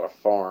have a lot of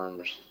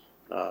farms,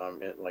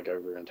 like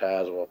over in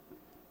Tazewell.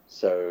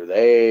 So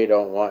they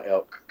don't want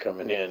elk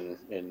coming in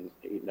and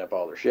eating up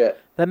all their shit.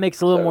 That makes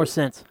a little more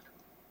sense.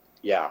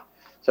 Yeah.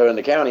 So in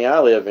the county I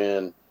live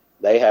in,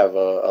 they have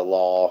a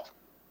law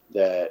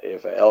that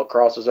if an elk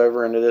crosses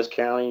over into this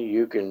county,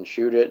 you can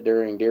shoot it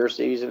during deer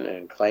season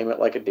and claim it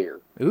like a deer.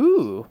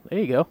 Ooh, there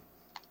you go.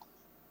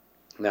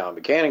 Now in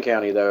Buchanan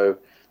County, though,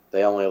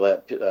 they only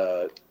let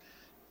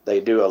they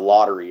do a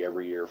lottery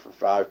every year for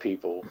 5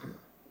 people,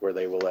 where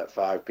they will let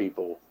 5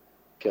 people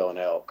kill an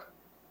elk.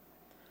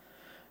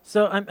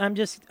 So I'm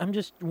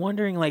just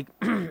wondering, like,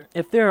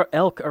 if there are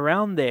elk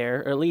around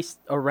there, or at least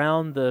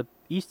around the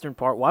eastern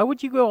part, why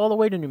would you go all the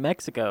way to New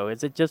Mexico?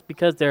 Is it just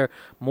because they're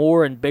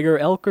more and bigger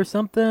elk or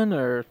something?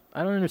 Or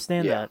I don't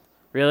understand that.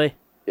 Really?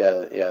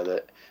 Yeah.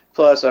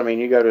 Plus, I mean,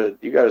 you go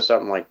to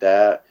something like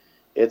that.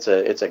 It's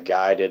a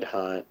guided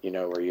hunt,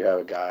 where you have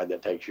a guide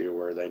that takes you to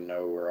where they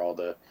know where all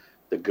the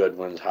good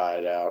ones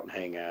hide out and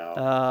hang out.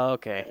 Oh,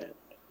 okay.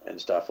 And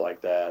stuff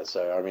like that.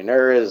 So I mean,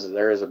 there is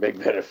a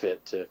big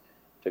benefit to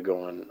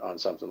going on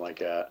something like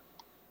that.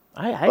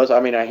 Plus, I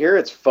mean, I hear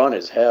it's fun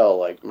as hell.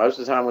 Like most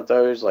of the time with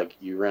those, like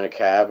you rent a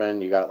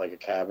cabin, you got like a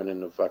cabin in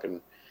the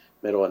fucking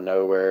middle of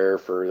nowhere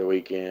for the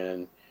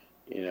weekend,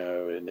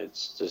 and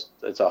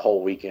it's a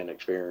whole weekend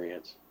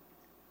experience.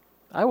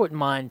 I wouldn't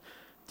mind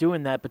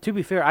doing that, but to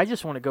be fair, I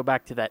just want to go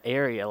back to that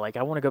area. Like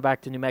I want to go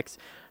back to New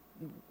Mexico.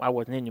 I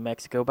wasn't in New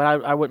Mexico,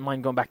 but I wouldn't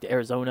mind going back to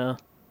Arizona.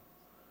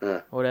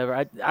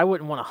 Whatever. I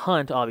wouldn't want to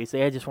hunt,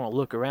 obviously. I just want to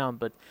look around,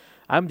 but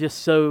I'm just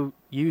so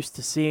used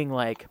to seeing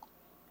like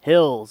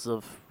hills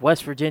of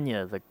West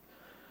Virginia, the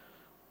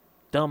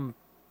dumb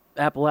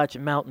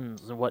Appalachian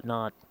Mountains and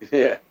whatnot.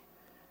 Yeah.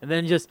 And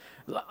then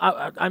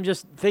I'm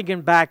just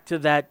thinking back to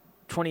that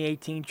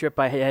 2018 trip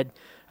I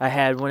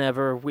had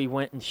whenever we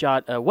went and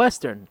shot a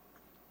Western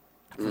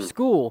for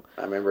school.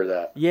 I remember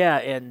that. Yeah,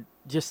 and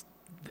just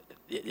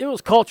it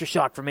was culture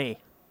shock for me.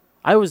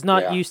 I was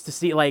not used to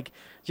see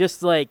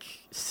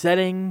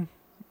setting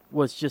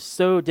was just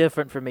so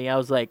different for me. I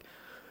was like,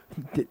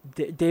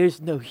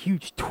 there's no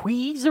huge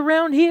trees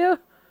around here.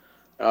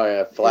 Oh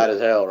yeah, flat as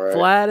hell, right?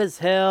 Flat as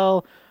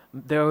hell.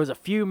 There was a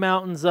few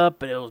mountains up,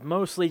 but it was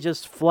mostly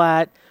just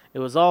flat. It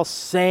was all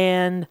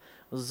sand.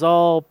 It was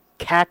all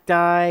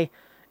cacti.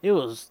 It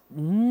was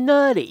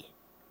nutty.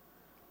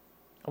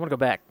 I want to go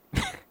back.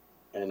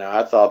 And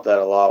I thought that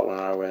a lot when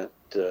I went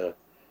to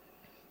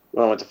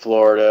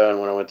Florida and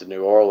when I went to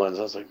New Orleans.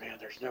 I was like, man,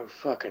 there's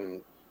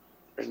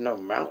no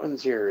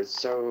mountains here. It's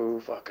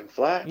so fucking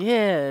flat.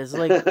 Yeah, it's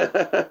like,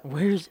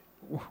 where's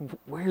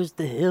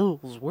the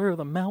hills? Where are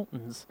the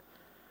mountains?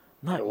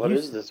 What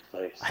is this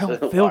place? I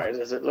don't feel. Why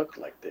does it look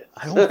like this?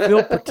 I don't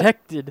feel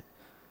protected.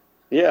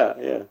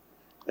 Yeah.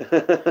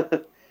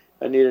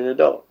 I need an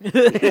adult. I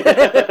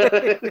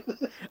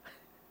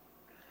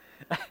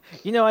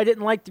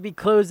didn't like to be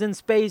closed in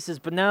spaces,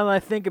 but now that I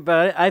think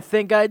about it, I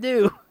think I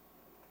do.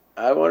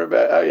 I wonder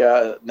about. Oh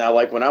yeah. Now,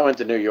 like when I went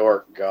to New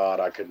York, God,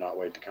 I could not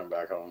wait to come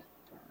back home.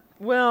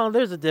 Well,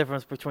 there's a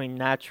difference between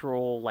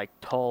natural, like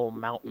tall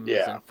mountains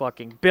and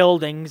fucking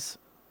buildings.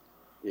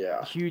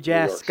 Yeah. Huge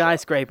ass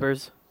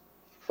skyscrapers.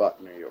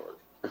 Fuck New York.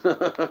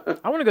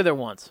 I want to go there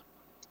once.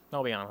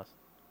 I'll be honest.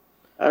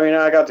 I mean,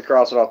 I got to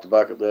cross it off the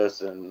bucket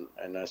list, and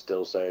I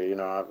still say,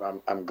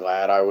 I'm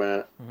glad I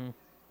went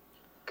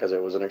because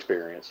it was an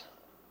experience.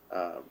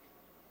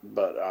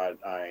 But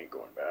I ain't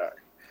going back.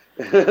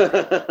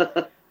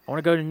 I want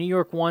to go to New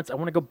York once. I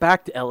want to go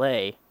back to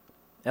L.A.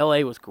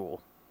 L.A. was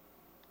cool.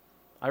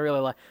 I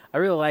really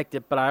liked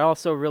it, but I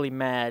also really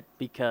mad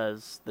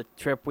because the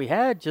trip we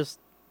had just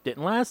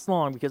didn't last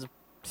long because of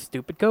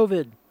stupid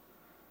COVID.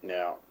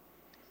 Yeah,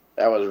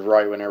 that was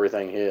right when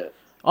everything hit.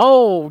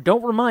 Oh,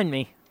 don't remind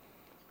me.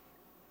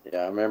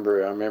 Yeah, I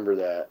remember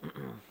that.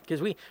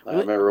 Because I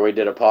remember we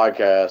did a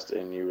podcast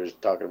and you was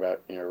talking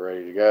about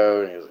ready to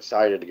go and he was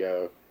excited to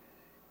go,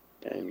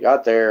 and you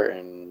got there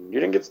and you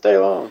didn't get to stay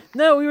long.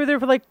 No, we were there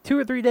for like 2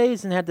 or 3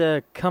 days and had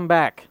to come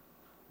back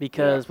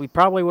because we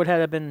probably would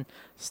have been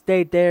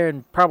stayed there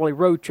and probably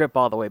road trip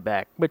all the way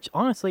back. Which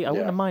honestly, I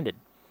wouldn't have minded.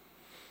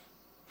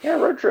 Yeah,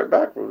 road trip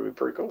back would be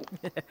pretty cool.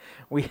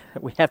 we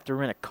have to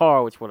rent a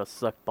car, which would have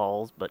sucked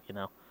balls, but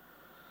Yeah,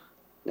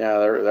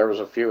 there was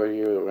a few of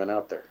you that went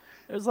out there.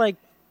 It was like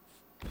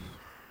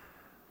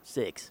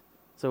 6,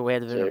 so we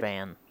had to rent a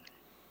van.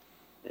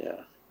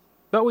 Yeah.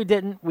 But we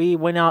didn't. We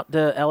went out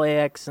to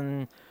LAX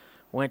and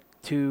went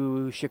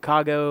to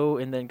Chicago,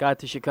 and then got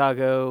to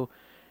Chicago,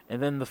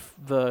 and then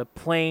the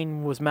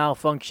plane was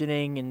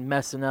malfunctioning and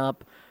messing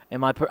up.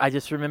 And I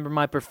just remember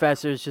my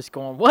professors just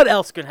going, "What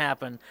else can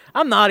happen?"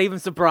 I'm not even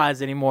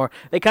surprised anymore.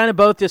 They kind of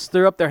both just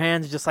threw up their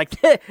hands, just like,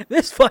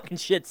 "This fucking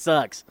shit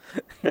sucks."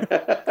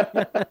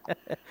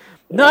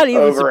 Not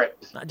even over it.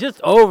 Just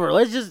over.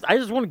 I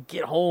just want to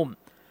get home.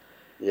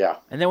 Yeah.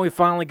 And then we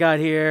finally got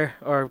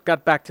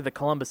got back to the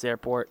Columbus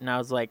airport, and I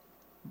was like,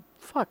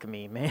 "Fuck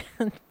me, man."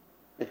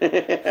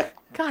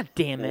 God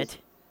damn it.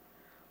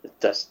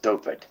 That's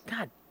stupid.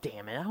 God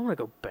damn it. I want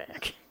to go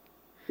back.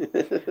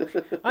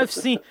 I've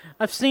seen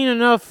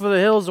enough of the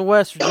hills of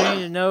West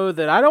Virginia to know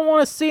that I don't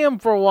want to see them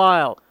for a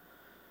while.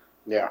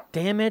 Yeah.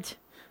 Damn it.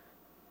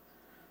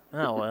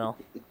 Oh,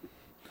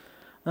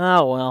 well.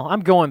 I'm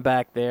going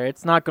back there.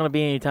 It's not going to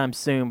be anytime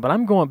soon, but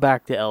I'm going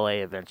back to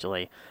L.A.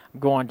 eventually. I'm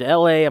going to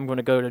L.A. I'm going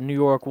to go to New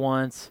York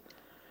once.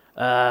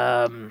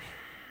 I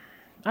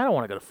don't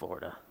want to go to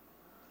Florida.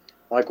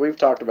 Like we've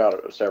talked about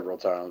it several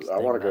times. I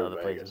want to go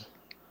to Vegas.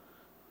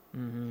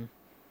 Mm-hmm.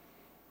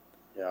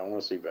 Yeah, I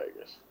want to see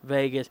Vegas.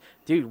 Vegas.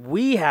 Dude,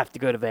 we have to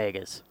go to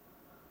Vegas.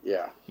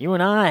 Yeah. You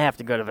and I have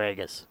to go to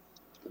Vegas.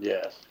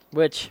 Yes.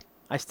 Which,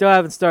 I still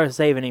haven't started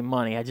saving any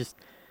money. I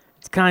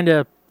kind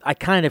of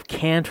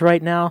can't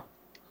right now.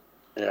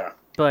 Yeah.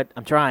 But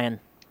I'm trying.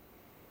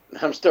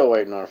 I'm still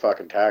waiting on a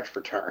fucking tax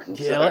return.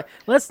 Yeah,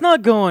 let's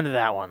not go into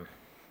that one.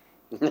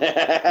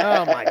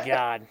 Oh, my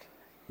God.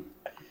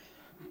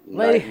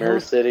 Nightmare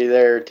City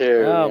there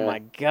too. Oh yeah. my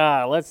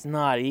God! Let's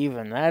not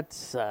even.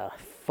 That's a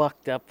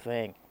fucked up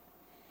thing.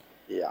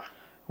 Yeah.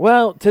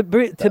 Well, to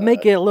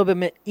make it a little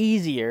bit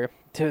easier,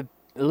 to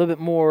a little bit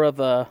more of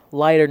a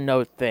lighter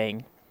note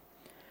thing,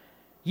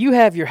 you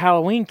have your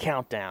Halloween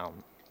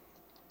countdown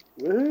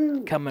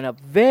Woo. coming up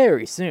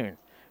very soon.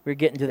 We're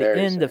getting to the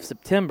Very end of soon.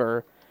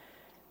 September.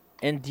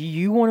 And do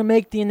you want to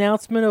make the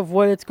announcement of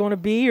what it's going to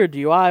be, or do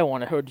you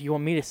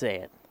want me to say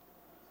it?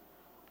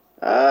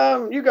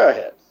 You go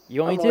ahead.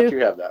 You want I'm me gonna to? let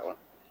you have that one.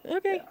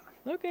 Okay.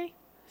 Okay.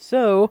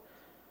 So,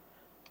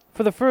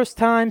 for the first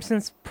time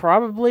since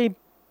probably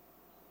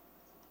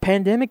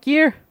pandemic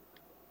year,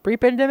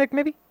 pre-pandemic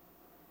maybe,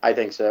 I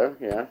think so.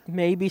 Yeah.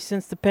 maybe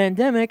since the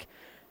pandemic,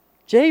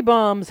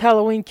 J-Bomb's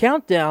Halloween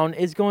countdown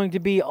is going to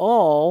be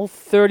all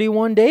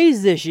 31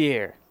 days this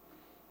year.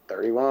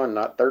 31,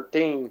 not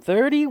 13.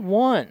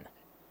 31.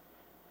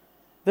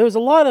 There was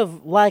a lot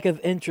of lack of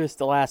interest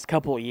the last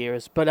couple of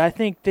years, but I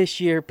think this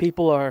year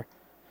people are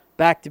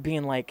back to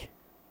being like,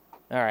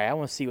 all right, I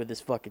want to see what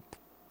this fucking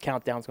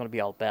countdown's going to be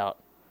all about.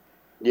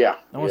 Yeah.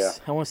 I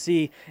want to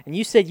see. And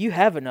you said you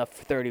have enough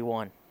for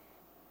 31.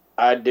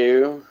 I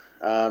do.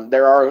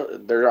 There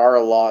are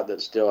a lot that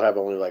still have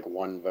only like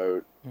one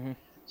vote. Mhm.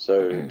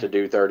 So to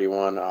do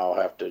 31, I'll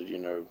have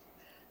to,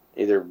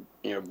 either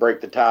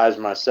break the ties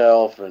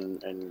myself and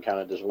kind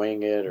of just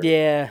wing it, or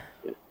Yeah.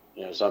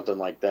 something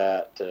like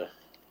that to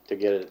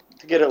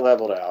get it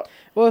leveled out.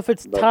 Well, if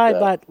it's But,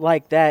 tied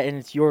like that and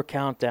it's your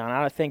countdown,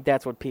 I think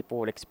that's what people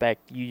would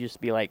expect. You just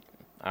be like,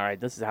 all right,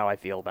 this is how I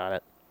feel about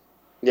it.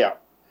 Yeah.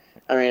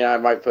 I mean, I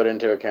might put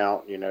into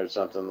account,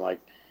 something like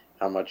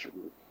how much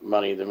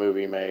money the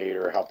movie made,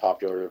 or how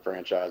popular the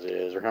franchise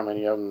is, or how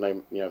many of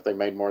them if they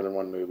made more than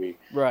one movie,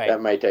 Right.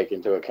 that may take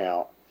into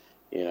account,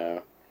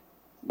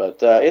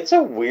 But it's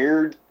a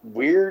weird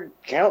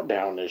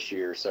countdown this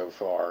year so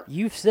far.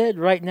 You've said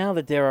right now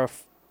that there are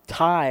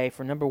tie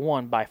for number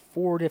one by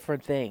 4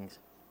 different things.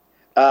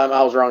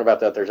 I was wrong about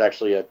that. There's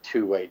actually a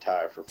 2-way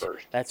tie for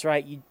first. That's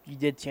right. You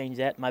did change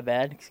that. My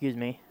bad. Excuse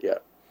me. Yeah,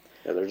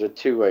 there's a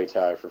 2-way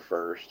tie for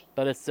first.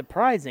 But it's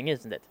surprising,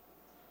 isn't it?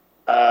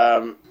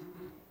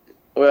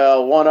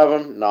 Well, one of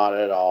them, not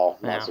at all.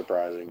 No. Not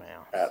surprising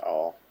No. at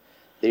all.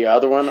 The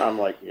other one, I'm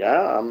like,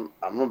 yeah,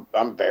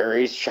 I'm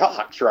very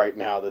shocked right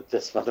now that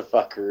this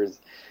motherfucker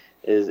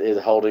is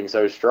holding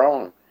so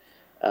strong.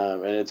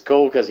 And it's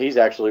cool because he's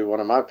actually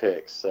one of my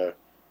picks. So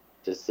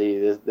to see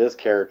this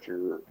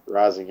character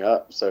rising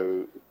up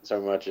so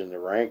much in the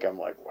rank, I'm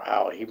like,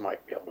 wow, he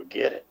might be able to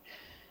get it.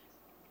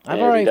 And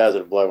if he does,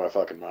 it'll blow my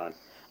fucking mind.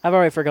 I've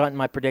already forgotten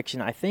my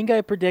prediction. I think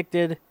I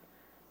predicted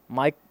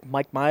Mike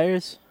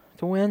Myers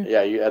to win.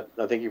 Yeah,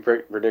 I think you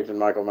predicted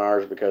Michael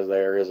Myers because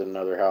there is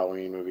another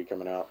Halloween movie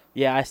coming out.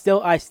 Yeah, I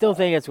still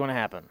think it's going to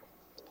happen.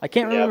 I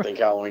can't remember. I think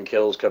Halloween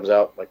Kills comes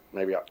out like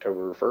maybe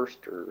October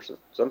 1st or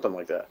something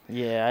like that.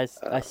 Yeah,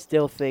 I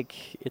still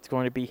think it's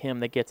going to be him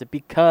that gets it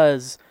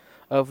because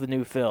of the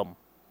new film.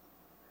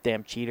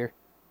 Damn cheater.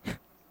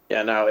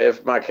 Yeah, now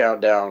if my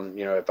countdown,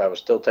 if I was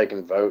still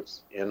taking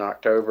votes in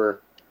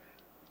October,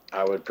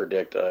 I would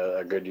predict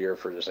a good year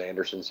for the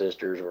Sanderson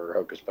sisters, where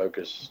Hocus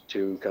Pocus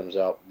 2 comes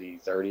out the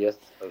 30th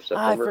of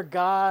September. I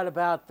forgot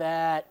about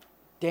that.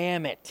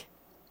 Damn it.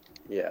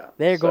 Yeah.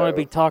 They're going to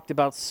be talked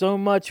about so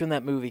much when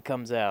that movie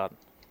comes out.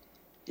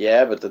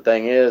 Yeah, but the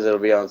thing is, it'll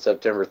be on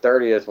September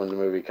 30th when the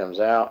movie comes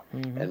out,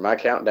 Mm-hmm. and my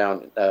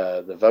countdown,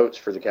 the votes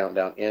for the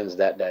countdown ends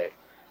that day.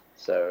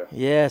 So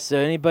yeah, so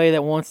anybody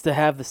that wants to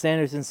have the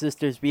Sanderson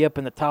sisters be up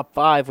in the top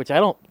 5, which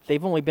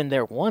they've only been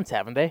there once,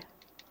 haven't they?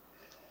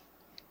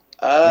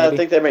 I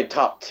think they made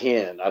top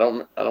 10. I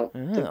don't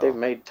think Oh. they've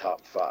made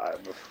top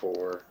 5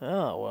 before.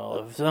 Oh, well,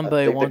 if I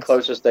somebody think wants... the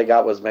closest they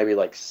got was maybe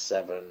like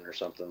 7 or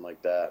something like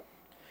that.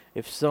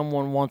 If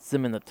someone wants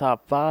them in the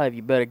top 5,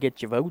 you better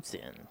get your votes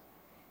in.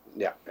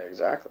 Yeah,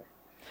 exactly.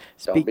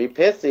 Don't be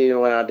pissy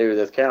when I do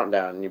this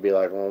countdown, and you'd be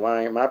like, well,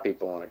 why ain't my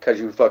people on it?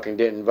 Because you fucking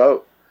didn't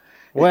vote.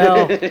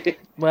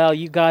 Well,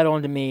 you got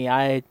on to me.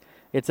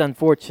 It's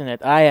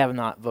unfortunate. I have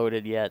not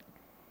voted yet.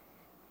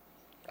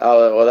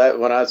 Oh, well,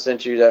 when I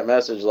sent you that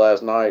message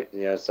last night,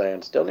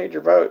 saying, still need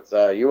your votes,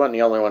 you weren't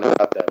the only one who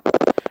got that.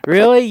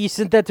 Really? You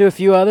sent that to a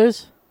few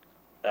others?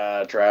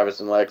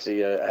 Travis and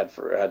Lexi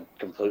had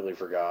completely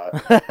forgot.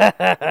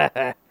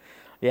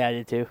 Yeah, I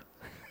did too.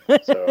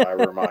 So I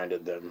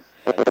reminded them.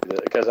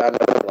 Because I know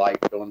they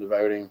like going to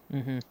voting.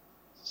 Mm-hmm.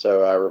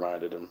 So I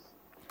reminded them.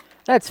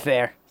 That's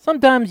fair.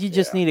 Sometimes you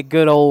just need a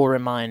good old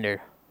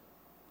reminder.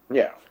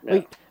 Yeah.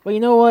 Well, you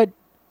know what?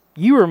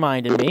 You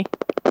reminded me.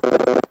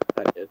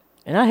 I did.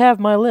 And I have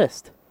my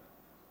list.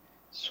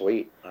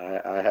 Sweet.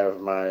 I have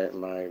my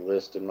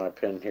list and my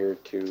pen here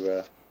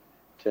to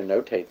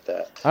notate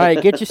that. All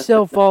right, get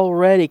yourself all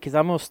ready, because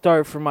I'm going to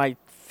start from my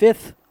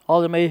 5th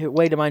all the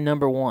way to my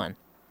number 1.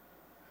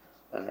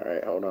 All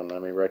right, hold on.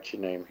 Let me write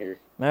your name here.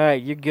 All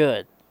right, you're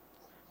good.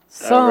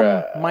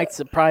 Some might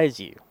surprise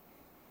you.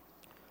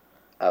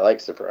 I like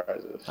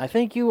surprises. I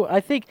think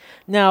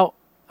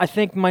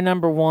my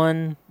number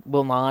 1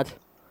 will not.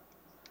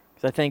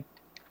 Because I think,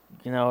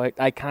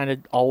 I kind of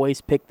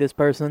always pick this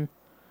person.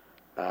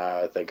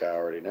 I think I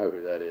already know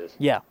who that is.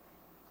 Yeah.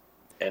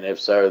 And if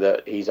so,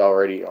 that he's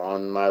already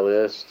on my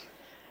list.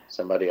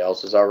 Somebody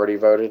else has already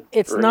voted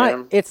It's for not.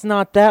 him. It's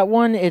not that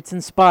one. It's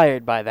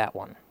inspired by that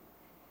one.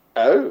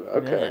 Oh,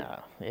 okay. Yeah.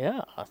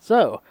 Yeah.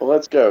 So. Well,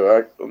 let's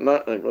go.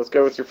 Let's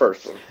go with your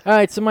first one. All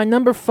right. So my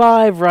number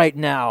 5 right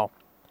now.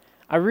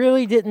 I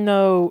really didn't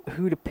know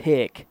who to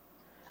pick.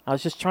 I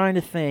was just trying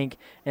to think.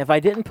 And if I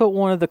didn't put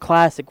one of the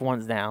classic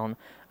ones down,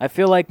 I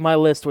feel like my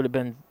list would have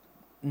been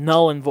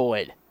null and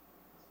void.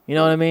 You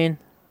know what I mean?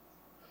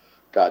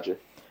 Gotcha.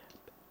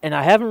 And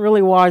I haven't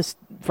really watched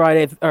not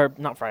Friday the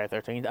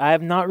 13th. I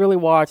have not really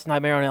watched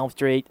Nightmare on Elm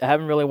Street. I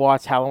haven't really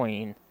watched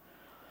Halloween.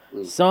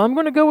 So I'm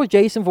going to go with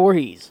Jason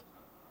Voorhees.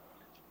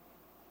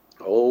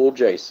 Old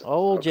Jason.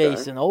 Old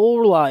Jason.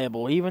 Old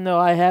reliable. Even though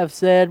I have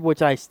said,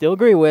 which I still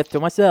agree with to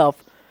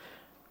myself,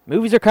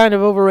 movies are kind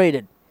of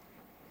overrated.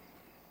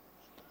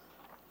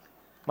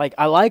 Like,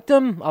 I liked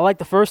them. I liked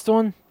the first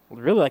one. I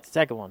really liked the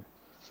second one.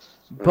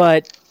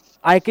 But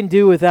I can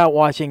do without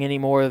watching any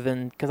more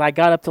than... Because I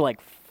got up to,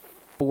 like,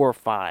 4 or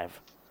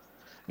 5.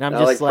 And I'm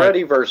just like...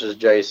 Freddy versus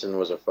Jason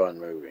was a fun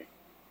movie.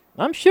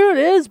 I'm sure it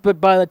is,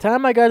 but by the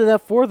time I got to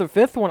that 4th or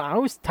 5th one, I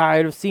was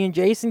tired of seeing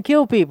Jason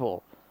kill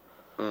people.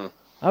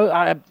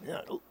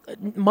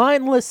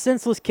 Mindless,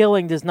 senseless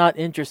killing does not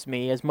interest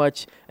me as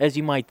much as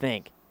you might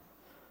think.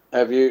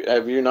 Have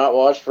you not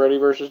watched Freddy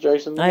versus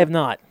Jason? I have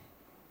not.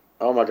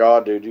 Oh my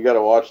god, dude, you got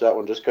to watch that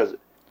one just because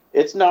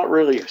it's not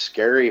really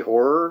scary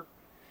horror.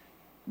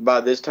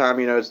 By this time,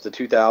 it's the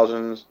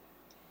 2000s,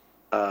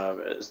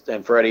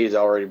 and Freddy's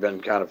already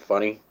been kind of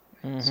funny.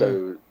 Mm-hmm.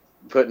 So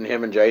putting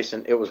him and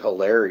Jason, it was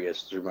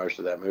hilarious through most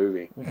of that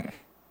movie.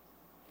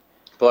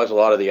 Plus, a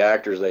lot of the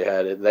actors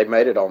they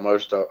made it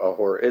almost a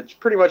horror. It's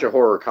pretty much a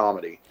horror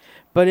comedy.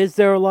 But is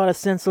there a lot of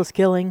senseless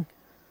killing?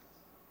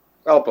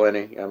 Oh,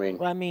 plenty.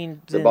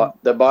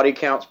 The body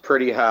count's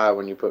pretty high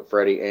when you put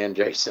Freddy and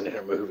Jason in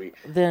a movie.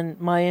 Then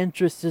my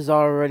interest is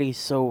already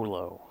so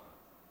low.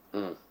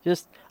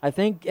 I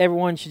think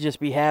everyone should just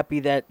be happy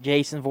that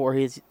Jason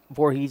Voorhees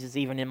is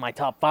even in my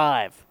top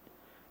 5.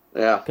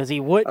 Yeah. Because he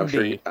wouldn't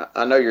be.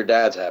 I know your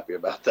dad's happy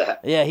about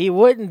that. Yeah, he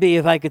wouldn't be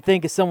if I could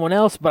think of someone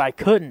else, but I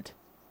couldn't.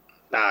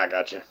 Nah, I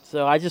gotcha.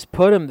 So I just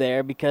put him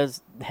there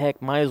because,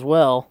 heck, might as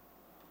well.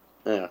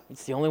 Yeah.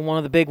 It's the only one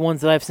of the big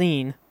ones that I've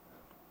seen.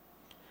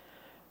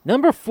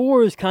 Number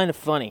 4 is kind of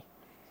funny.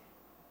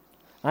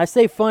 I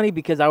say funny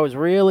because I was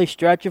really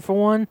stretching for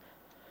one,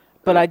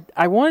 but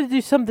I wanted to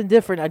do something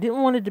different. I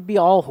didn't want it to be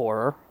all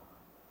horror.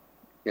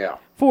 Yeah.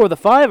 4 of the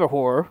 5 are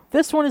horror.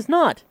 This one is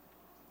not.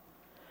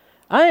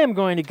 I am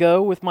going to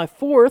go with my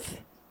 4th,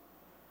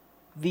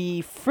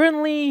 the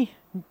friendly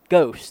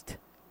ghost,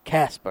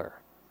 Casper.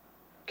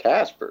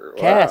 Casper.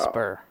 Wow.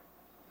 Casper.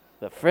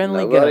 The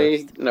friendly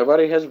ghost.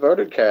 Nobody has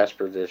voted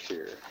Casper this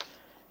year.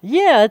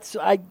 Yeah,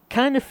 I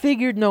kind of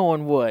figured no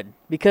one would.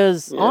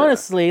 Because,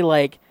 honestly,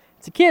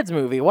 it's a kid's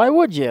movie. Why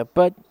would you?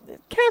 But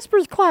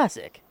Casper's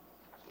classic.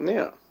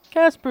 Yeah.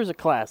 Casper's a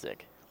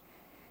classic.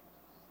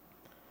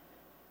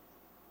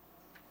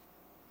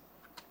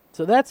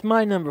 So that's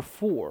my number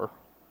 4.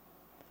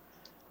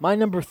 My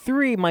number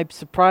 3 might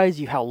surprise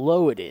you how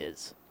low it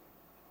is.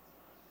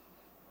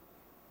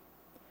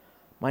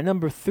 My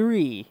number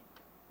 3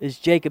 is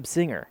Jacob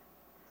Singer.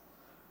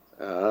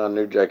 I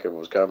knew Jacob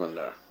was coming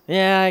there.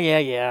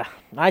 Yeah.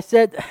 I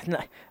said,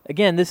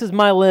 again, this is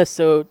my list,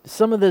 so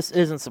some of this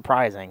isn't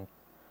surprising.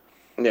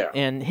 Yeah.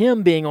 And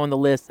him being on the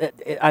list,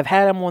 I've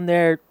had him on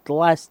there the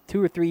last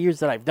 2 or 3 years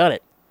that I've done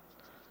it.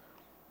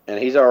 And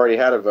he's already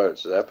had a vote,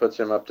 so that puts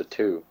him up to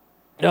 2.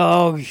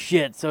 Oh,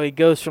 shit. So he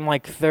goes from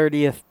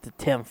 30th to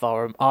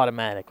 10th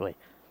automatically.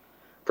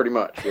 Pretty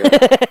much, yeah.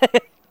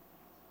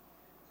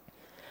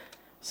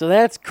 So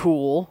that's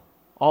cool.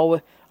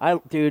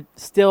 Dude,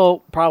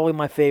 still probably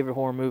my favorite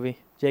horror movie,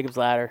 Jacob's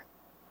Ladder.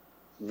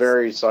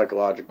 Very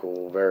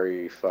psychological,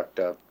 very fucked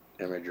up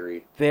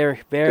imagery.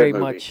 Very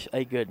much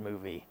a good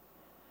movie.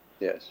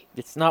 Yes.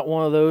 It's not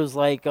one of those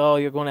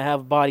you're going to have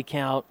a body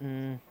count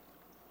and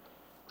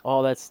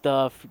all that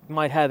stuff. You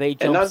might have a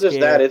jump And not just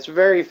scare. that, it's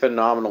very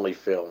phenomenally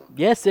filmed.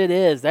 Yes, it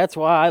is. That's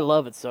why I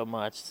love it so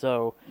much.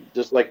 So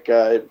just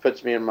it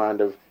puts me in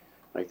mind of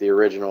the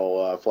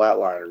original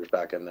Flatliners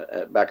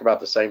back about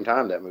the same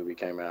time that movie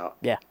came out.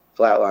 Yeah.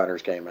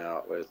 Flatliners came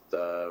out with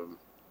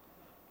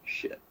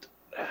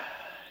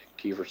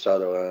Kiefer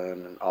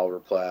Sutherland and Oliver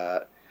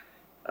Platt,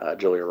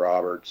 Julia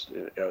Roberts.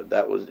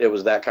 It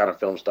was that kind of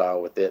film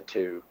style with it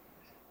too.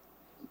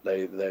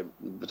 They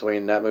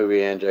between that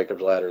movie and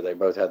Jacob's Ladder, they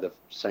both had the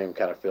same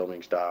kind of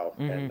filming style,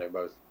 and they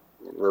both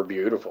were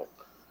beautiful.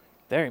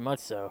 Very much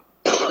so.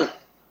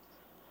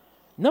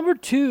 Number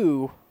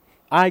 2,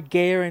 I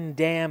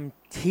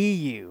guarantee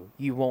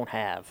you won't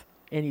have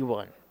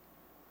anyone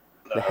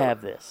to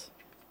have this.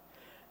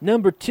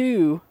 Number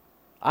 2,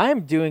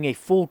 I'm doing a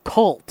full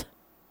cult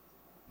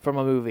from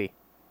a movie.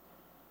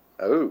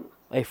 Oh.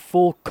 A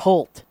full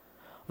cult.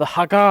 The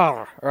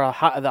Hagar, or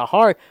the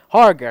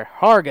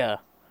Harga.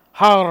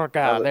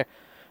 You're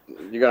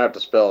going to have to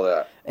spell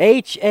that.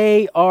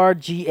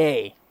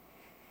 Harga.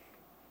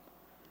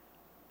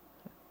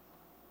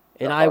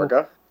 And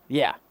Harga?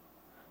 yeah.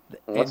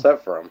 What's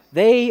that from?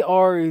 They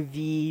are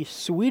the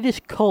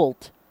Swedish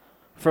cult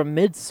from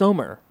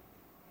Midsommar.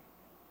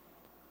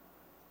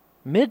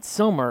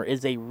 Midsommar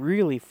is a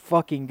really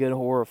fucking good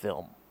horror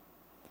film.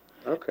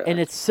 Okay. And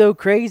it's so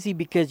crazy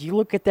because you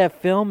look at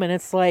that film and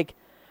it's like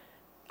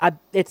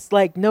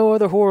no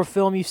other horror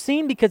film you've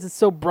seen because it's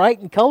so bright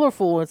and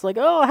colorful. And it's like,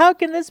 oh, how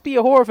can this be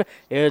a horror film?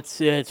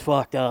 It's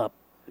fucked up.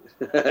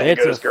 It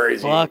goes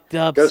crazy. Fucked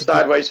up. Goes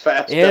sideways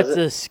fast. It's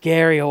a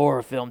scary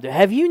horror film.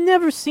 Have you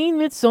never seen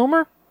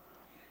Midsommar?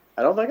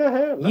 I don't think I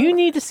have. No. You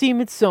need to see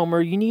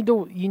Midsommar. You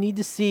need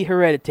to see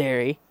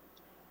Hereditary.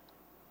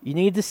 You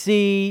need to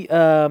see.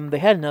 They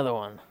had another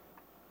one.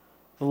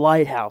 The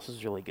Lighthouse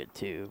is really good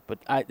too, but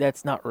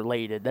that's not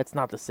related. That's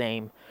not the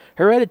same.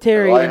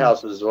 Hereditary. The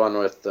Lighthouse is the one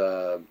with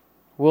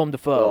Willem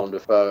Dafoe. Willem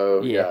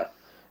Dafoe. Yeah.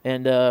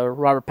 And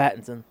Robert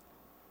Pattinson.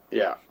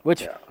 Yeah.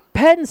 Which yeah.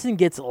 Pattinson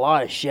gets a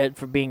lot of shit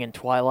for being in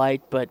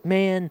Twilight, but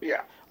man,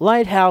 yeah.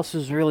 Lighthouse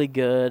was really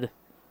good.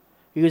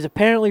 He was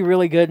apparently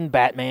really good in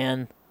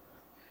Batman.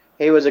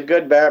 He was a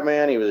good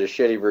Batman. He was a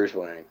shitty Bruce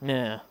Wayne.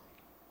 Yeah,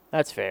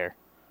 that's fair.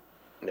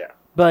 Yeah.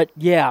 But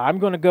yeah, I'm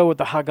going to go with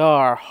the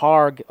Harga.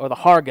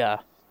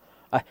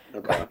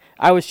 Okay.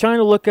 I was trying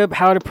to look up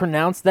how to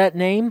pronounce that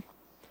name.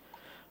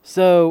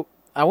 So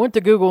I went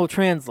to Google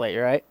Translate,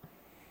 right?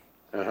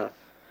 Uh-huh.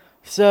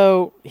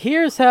 So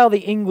here's how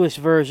the English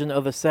version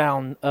of the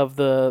sound of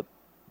the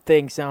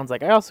thing sounds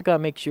like. I also got to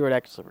make sure it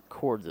actually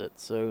records it.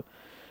 So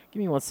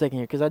give me 1 second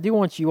here because I do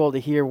want you all to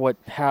hear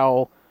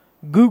how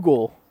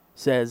Google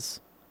says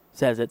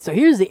it. So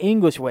here's the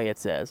English way it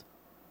says.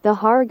 The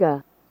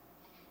Harga.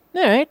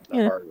 All right.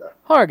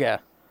 Harga.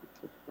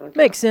 Okay.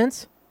 Makes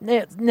sense.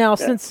 Now,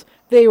 since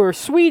they were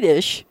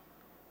Swedish,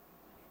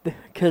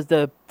 because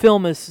the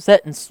film is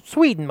set in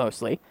Sweden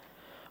mostly,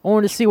 I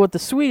wanted to see what the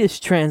Swedish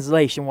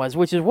translation was,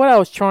 which is what I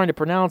was trying to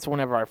pronounce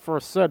whenever I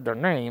first said their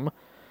name.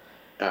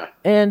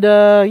 And,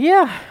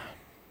 yeah.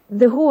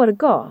 The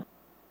Harga.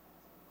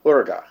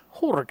 Harga.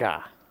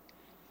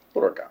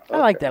 Okay. I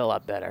like that a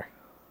lot better.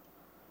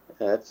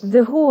 That's the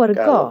Harga.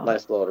 Got a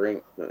nice little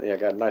ring. Yeah,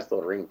 got a nice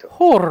little ring to it.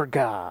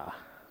 Harga.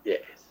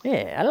 Yes.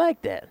 Yeah, I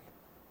like that.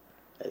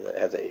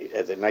 Has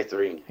a nice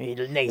ring. A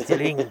nice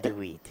ring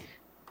to it.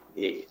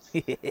 Yes.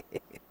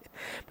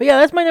 But yeah,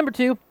 that's my number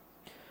 2.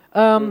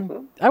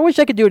 I wish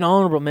I could do an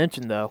honorable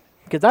mention though,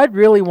 because I'd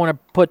really want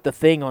to put The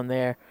Thing on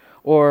there,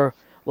 or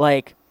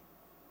like.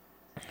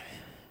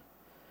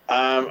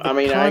 I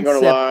mean, I ain't gonna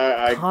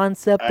lie.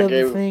 Concept of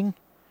The Thing.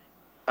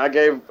 I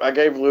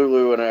gave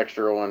Lulu an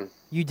extra one.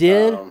 You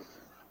did?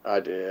 I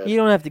did. You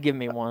don't have to give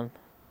me one.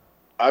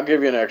 I'll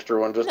give you an extra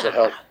one just to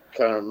help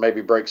kind of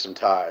maybe break some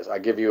ties. I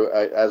give you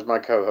as my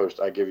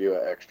co-host. I give you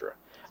an extra.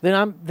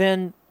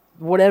 Then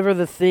whatever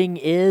The Thing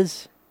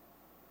is,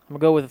 I'm gonna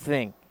go with The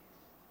Thing.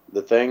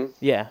 The Thing?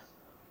 Yeah.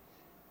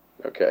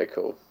 Okay,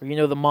 cool. You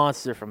know the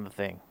monster from The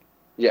Thing.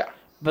 Yeah.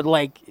 But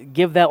like,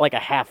 give that like a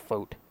half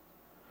vote.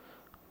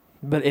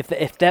 But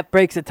if that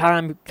breaks a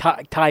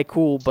tie,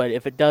 cool. But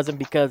if it doesn't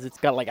because it's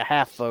got like a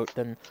half vote,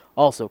 then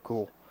also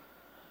cool.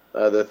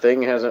 The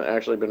Thing hasn't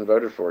actually been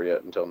voted for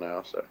yet until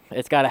now, so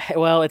it's got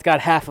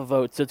half a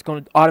vote, so it's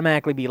going to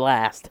automatically be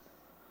last.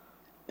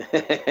 And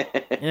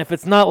if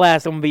it's not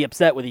last, I'm gonna be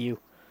upset with you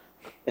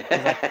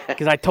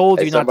because I told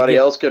you not. Somebody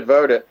else could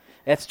vote it.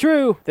 That's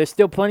true. There's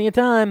still plenty of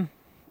time.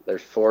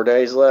 There's 4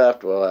 days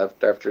left. Well,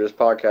 after this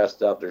podcast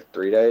is out, there's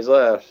 3 days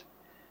left.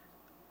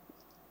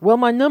 Well,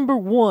 my number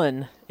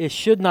 1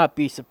 should not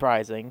be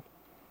surprising.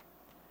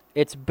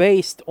 It's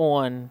based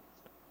on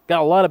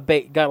got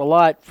a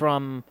lot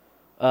from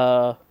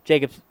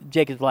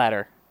Jacob's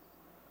Ladder.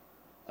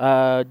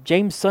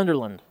 James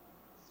Sunderland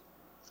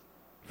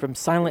from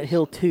Silent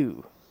Hill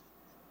 2.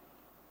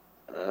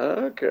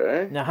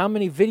 Okay. Now, how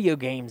many video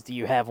games do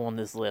you have on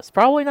this list?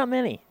 Probably not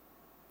many.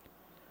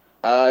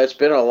 It's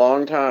been a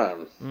long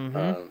time.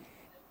 Mm-hmm.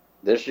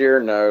 This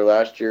year, no.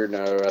 Last year,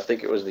 no. I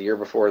think it was the year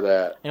before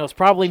that. And it was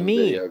probably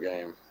me. Video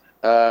game.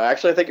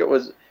 Actually, I think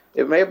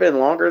it may have been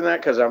longer than that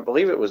because I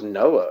believe it was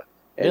Noah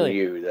and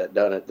you that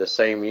done it the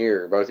same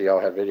year. Both of y'all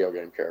had video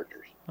game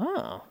characters.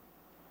 Oh.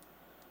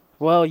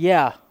 Well,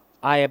 yeah.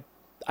 I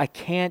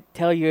can't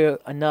tell you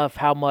enough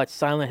how much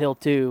Silent Hill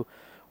 2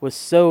 was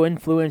so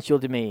influential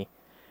to me.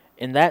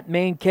 And that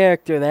main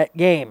character, that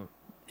game,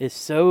 is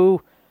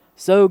so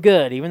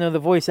good, even though the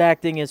voice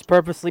acting is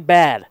purposely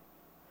bad.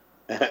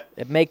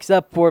 It makes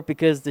up for it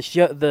because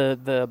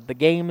the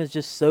game is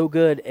just so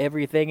good.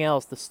 Everything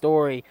else, the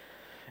story,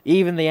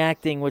 even the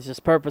acting, which is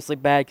purposely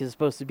bad because it's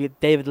supposed to be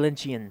David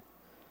Lynchian.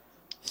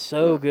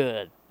 So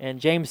good. And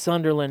James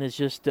Sunderland is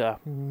just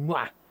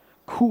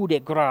coup de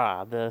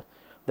grace,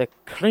 the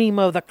cream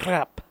of the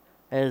crop,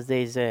 as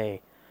they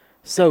say.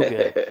 So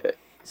good.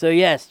 So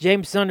yes,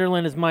 James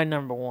Sunderland is my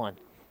number 1.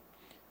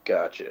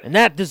 Gotcha. And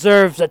that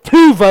deserves a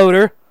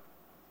 2-voter.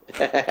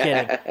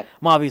 Kidding.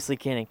 I'm obviously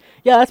kidding.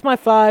 Yeah, that's my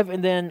 5.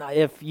 And then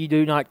if you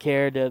do not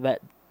care, the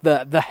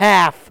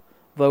half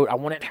vote, I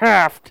want it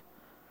halved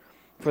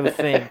for The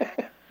Thing,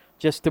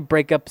 just to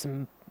break up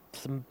some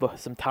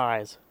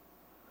ties.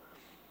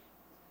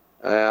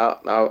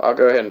 I'll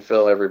go ahead and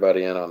fill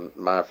everybody in on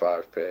my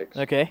 5 picks,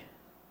 Okay.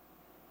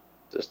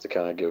 just to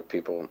kind of give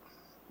people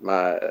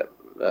an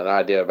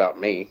idea about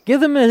me. Give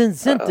them an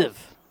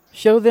incentive.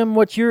 Show them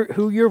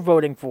who you're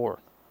voting for.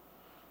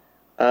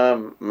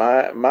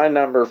 My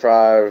number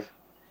 5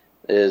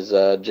 is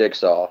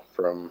Jigsaw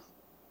from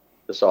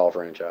the Saw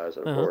franchise.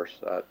 Of course,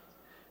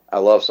 I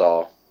love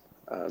Saw.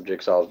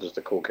 Jigsaw is just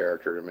a cool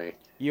character to me.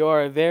 You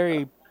are a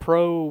very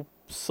pro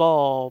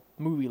Saw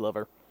movie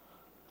lover.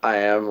 I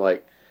am,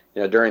 like,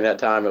 during that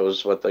time it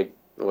was what the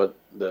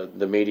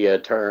media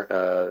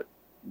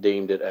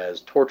deemed it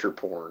as torture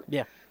porn.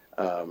 Yeah.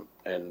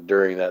 And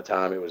during that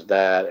time it was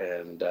that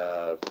and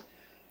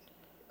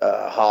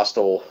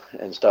Hostel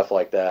and stuff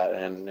like that,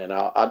 and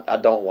I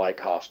don't like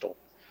Hostel.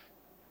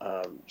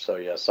 So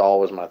yeah, Saw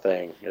was my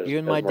thing. You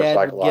and my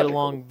dad would get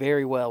along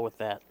very well with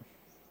that.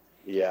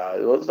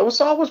 Yeah,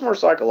 Saw was more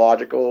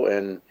psychological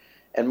and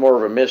more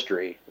of a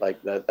mystery.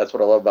 Like that's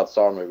what I love about the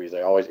Saw movies.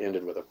 They always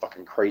ended with a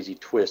fucking crazy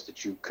twist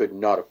that you could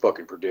not have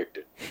fucking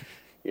predicted.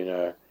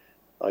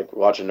 Like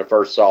watching the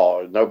first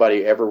Saw,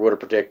 nobody ever would have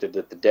predicted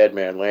that the dead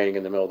man laying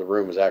in the middle of the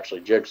room was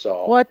actually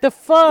Jigsaw. What the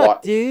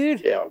fuck,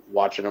 dude? Yeah,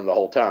 watching him the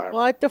whole time.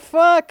 What the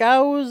fuck? I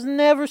was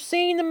never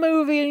seen the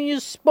movie and you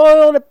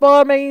spoiled it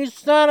for me, you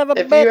son of a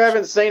bitch. If you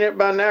haven't seen it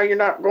by now, you're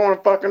not going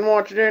to fucking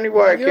watch it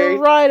anyway, You're Keith.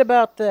 right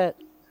about that.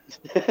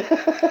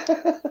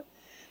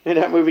 And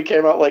that movie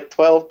came out like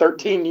 12,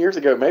 13 years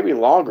ago, maybe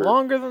longer.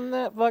 Longer than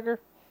that, fucker?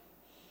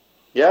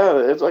 Yeah,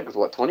 it's like,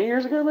 what, 20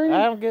 years ago, maybe?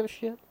 I don't give a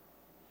shit.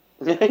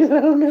 I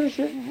don't give a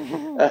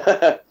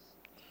shit.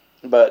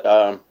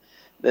 But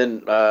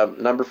then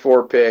number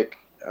 4 pick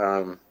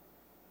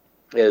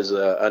is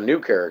a new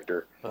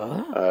character,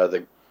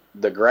 the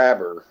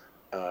Grabber.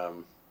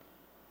 From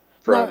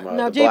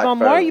now the J-Bomb,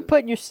 Black why are Phone. you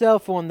putting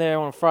yourself on there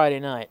on a Friday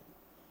night?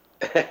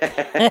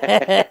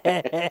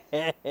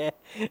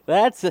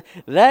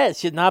 That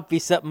should not be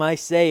something I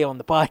say on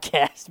the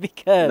podcast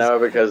because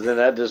because then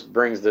that just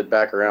brings it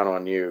back around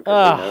on you.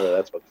 'Cause we know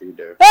that's what you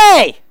do.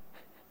 Hey!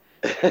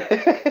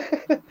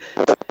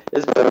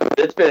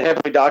 It's been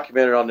heavily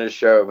documented on this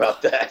show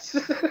about that.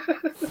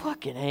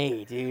 Fucking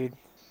A, dude.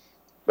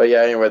 But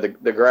yeah, anyway,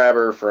 the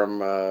Grabber from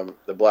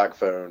the Black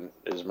Phone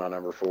is my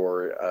number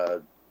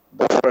 4.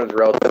 Black Phone's a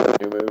relatively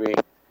new movie.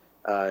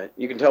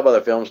 You can tell by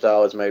the film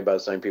style it's made by the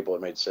same people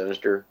that made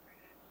Sinister.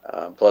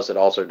 Plus, it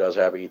also does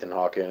have Ethan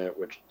Hawke in it,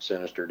 which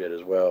Sinister did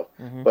as well.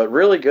 Mm-hmm. But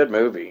really good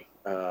movie.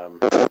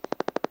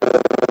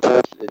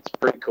 It's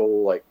pretty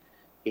cool. Like,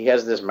 he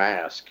has this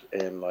mask,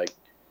 and like,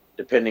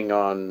 depending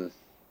on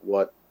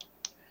what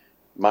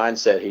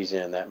mindset he's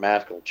in, that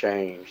mask will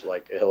change.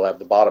 Like, he'll have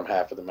the bottom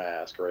half of the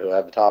mask, or he'll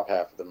have the top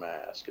half of the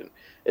mask, and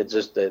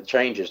it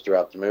changes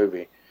throughout the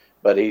movie.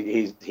 But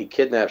he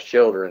kidnaps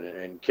children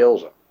and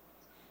kills them.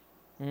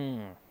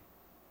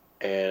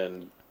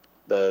 And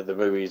the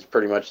movie's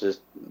pretty much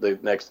just the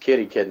next kid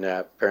he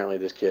kidnapped. Apparently,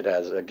 this kid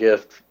has a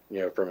gift,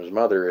 from his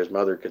mother. His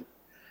mother could,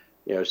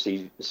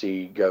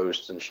 see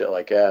ghosts and shit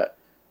like that.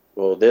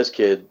 Well, this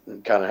kid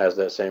kind of has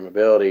that same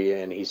ability,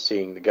 and he's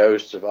seeing the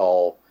ghosts of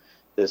all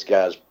this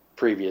guy's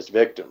previous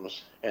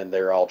victims, and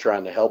they're all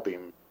trying to help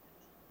him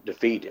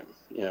defeat him.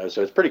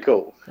 So it's pretty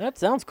cool. That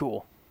sounds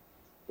cool.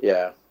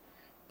 Yeah.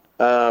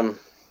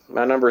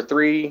 My number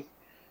 3,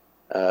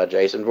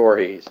 Jason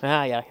Voorhees.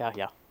 Yeah.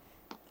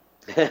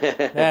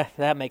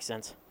 That makes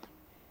sense.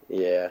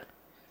 Yeah.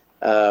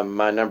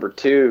 My number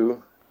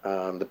 2,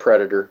 the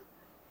Predator.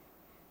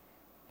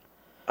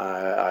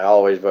 I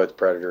always vote the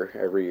Predator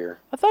every year.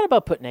 I thought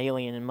about putting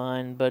Alien in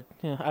mine, but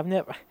I've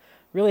never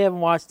really haven't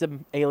watched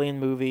an Alien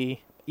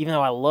movie, even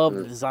though I love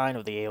the design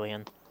of the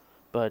alien.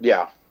 But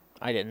yeah,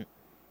 I didn't.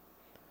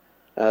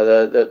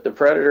 The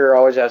Predator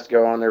always has to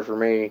go on there for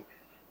me.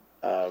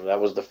 That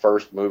was the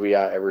first movie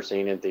I ever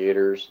seen in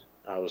theaters.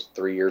 I was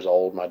 3 years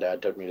old. My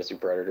dad took me to see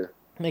Predator.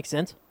 Makes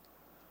sense.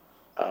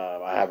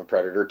 I have a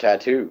Predator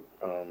tattoo.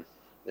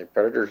 The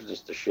Predator's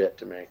just the shit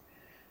to me.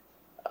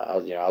 I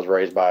was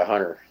raised by a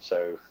hunter,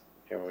 so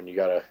when you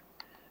got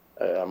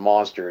a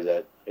monster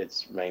that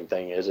its main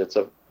thing is it's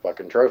a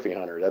fucking trophy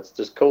hunter, that's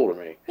just cool to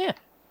me. Yeah.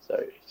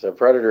 So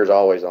Predator's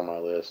always on my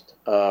list.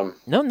 No,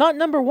 not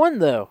number 1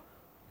 though.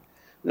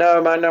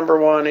 No, my number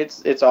 1,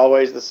 it's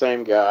always the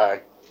same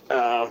guy.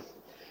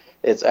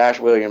 It's Ash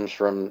Williams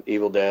from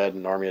Evil Dead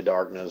and Army of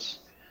Darkness,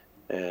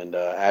 and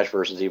Ash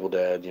versus Evil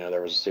Dead.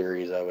 There was a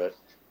series of it.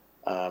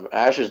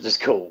 Ash is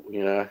just cool.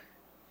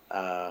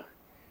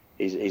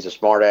 He's a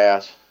smart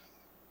ass.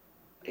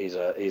 He's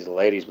a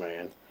ladies'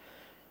 man,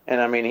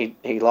 and I mean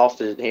he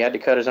had to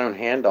cut his own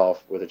hand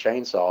off with a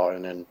chainsaw,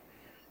 and then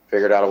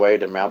figured out a way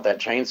to mount that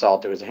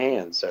chainsaw to his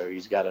hand. So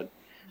he's got a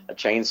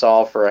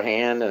chainsaw for a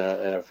hand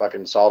and a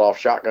fucking sawed-off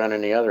shotgun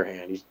in the other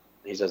hand.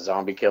 He's a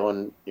zombie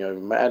killing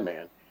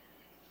madman.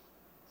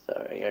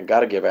 So I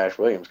got to give Ash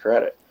Williams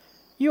credit.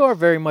 You are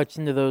very much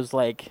into those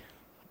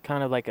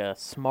kind of like a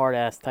smart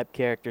ass type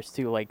characters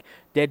too, like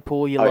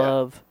Deadpool. You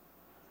love.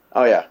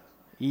 Oh yeah.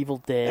 Evil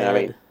Dead. And, I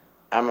mean,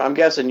 I'm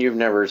guessing you've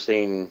never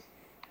seen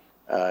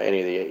any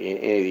of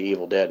the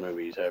Evil Dead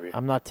movies, have you?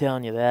 I'm not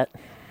telling you that.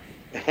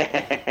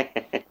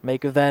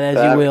 Make of that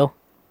as you will.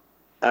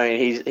 I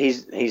mean,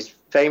 he's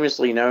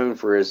famously known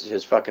for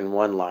his fucking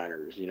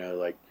one-liners,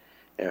 like,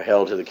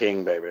 "Hell to the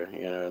king,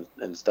 baby,"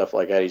 and stuff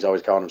like that. He's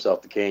always calling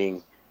himself the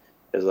king.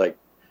 Is like,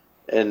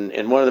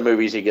 in one of the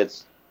movies, he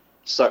gets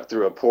sucked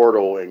through a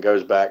portal and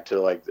goes back to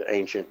like the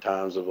ancient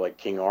times of like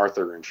King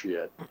Arthur and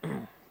shit.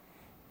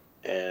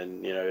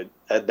 And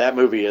that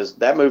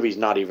movie's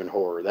not even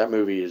horror. That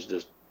movie is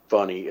just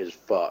funny as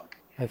fuck.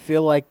 I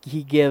feel like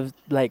Duke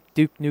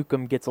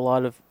Nukem gets a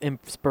lot of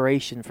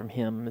inspiration from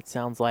him. It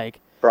sounds like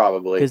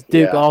probably because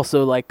Duke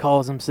also like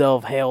calls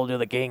himself "Hail to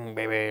the King,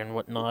 baby" and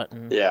whatnot.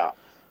 And... yeah,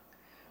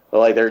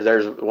 well, like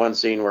there's one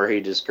scene where he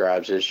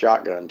describes his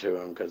shotgun to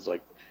him because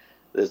like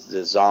this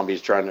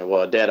zombie's trying to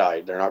a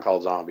deadite. They're not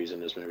called zombies in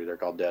this movie. They're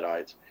called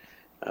deadites.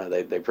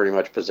 They pretty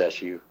much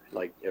possess you.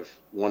 Like if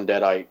one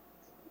deadite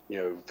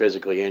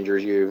physically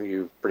injures you,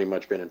 you've pretty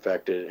much been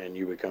infected and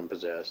you become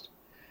possessed.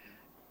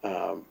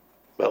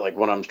 But like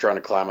one of them's trying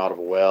to climb out of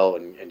a well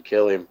and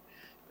kill him,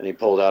 and he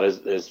pulls out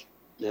his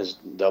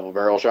double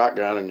barrel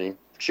shotgun and he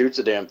shoots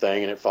the damn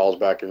thing and it falls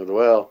back into the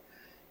well.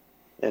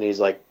 And he's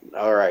like,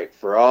 "All right,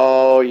 for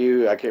all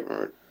you," I can't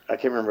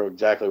remember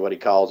exactly what he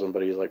calls them,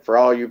 but he's like, "For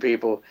all you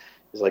people,"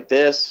 he's like,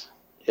 "This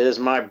is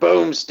my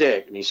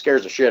boomstick," and he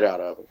scares the shit out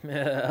of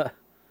them.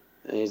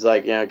 And he's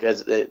like,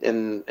 because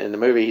in the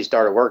movie he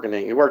started working.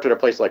 He worked at a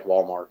place like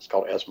Walmart. It's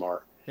called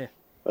S-Mart. Yeah.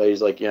 But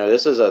he's like,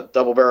 this is a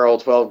double barrel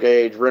 12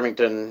 gauge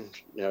Remington.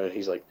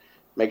 He's like,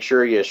 make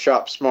sure you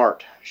shop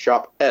smart,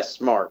 shop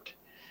S-Mart.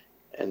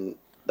 And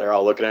they're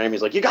all looking at him.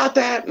 He's like, "You got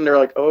that?" And they're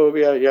like, "Oh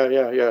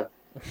yeah."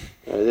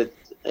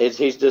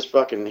 He's just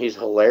fucking. He's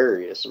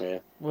hilarious,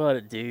 man. What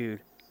a dude.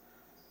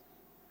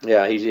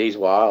 Yeah, he's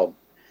wild.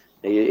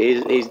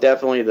 He's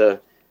definitely the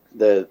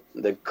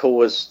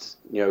coolest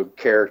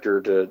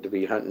character to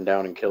be hunting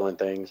down and killing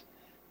things.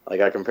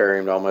 Like I compare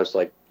him to almost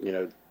like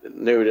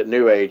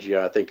new age.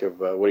 I think of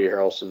Woody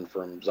Harrelson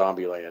from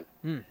Zombieland.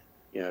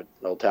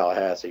 Old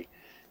Tallahassee.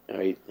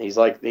 He's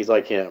like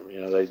him.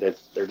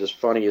 They're just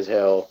funny as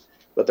hell,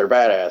 but they're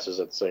badasses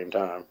at the same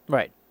time.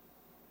 Right.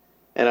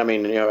 And I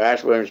mean,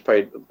 Ash Williams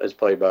is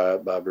played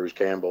by Bruce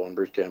Campbell, and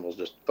Bruce Campbell's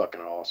just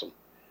fucking awesome.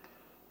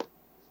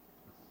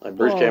 Like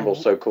Bruce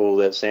Campbell's so cool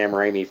that Sam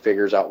Raimi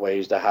figures out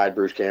ways to hide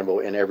Bruce Campbell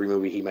in every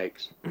movie he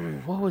makes.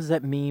 What was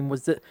that meme?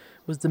 Was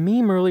the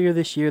meme earlier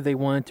this year they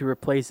wanted to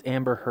replace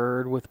Amber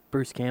Heard with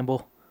Bruce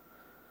Campbell?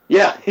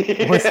 Yeah.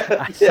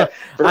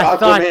 For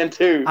Aquaman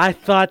 2. I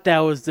thought that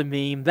was the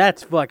meme.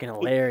 That's fucking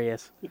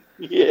hilarious.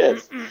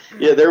 Yes.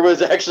 Yeah, there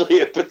was actually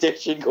a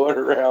petition going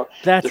around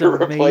to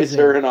replace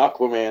her in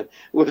Aquaman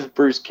with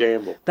Bruce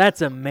Campbell.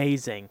 That's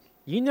amazing.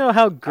 You know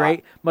how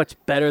much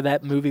better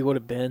that movie would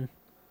have been?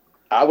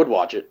 I would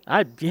watch it.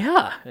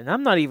 Yeah, and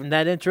I'm not even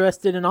that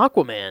interested in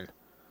Aquaman.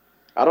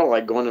 I don't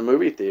like going to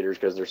movie theaters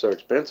because they're so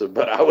expensive,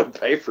 but I would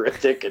pay for a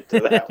ticket to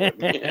that one.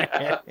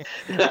 Yeah.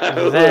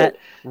 That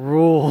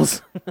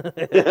rules.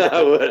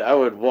 I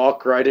would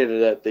walk right into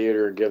that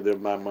theater and give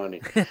them my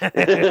money.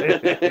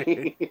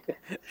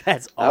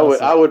 That's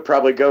awesome. I would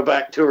probably go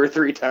back 2 or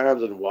 3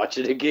 times and watch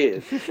it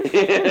again.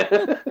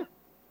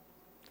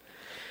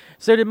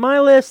 So did my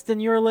list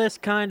and your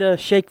list kind of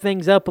shake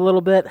things up a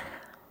little bit?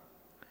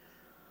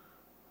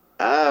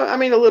 I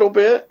mean, a little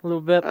bit. A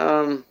little bit.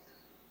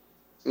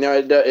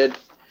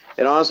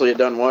 It honestly, it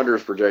done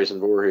wonders for Jason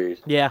Voorhees.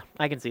 Yeah,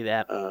 I can see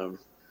that.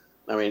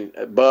 I mean,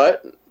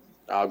 but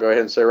I'll go ahead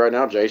and say right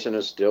now, Jason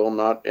is still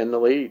not in the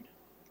lead.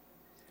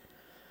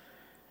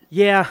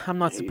 Yeah, I'm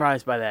not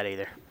surprised by that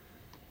either.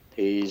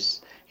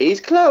 He's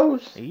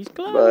close. He's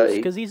close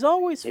because he's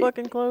always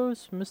fucking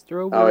close,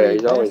 Mr. Overrated. Oh yeah,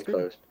 he's always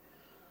close.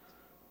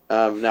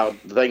 Now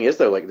the thing is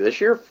though, like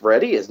this year,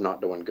 Freddy is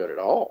not doing good at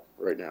all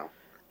right now.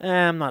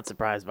 I'm not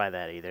surprised by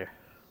that either.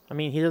 I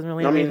mean, he doesn't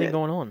really have anything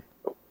going on.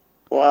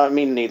 Well, I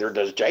mean, neither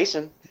does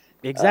Jason.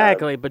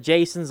 Exactly, but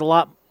Jason's a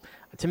lot...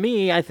 To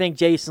me, I think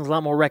Jason's a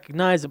lot more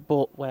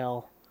recognizable.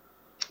 Well,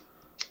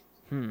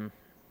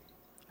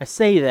 I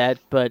say that,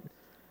 but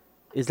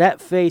is that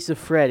face of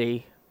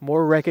Freddy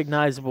more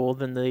recognizable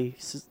than the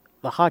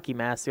hockey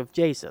mask of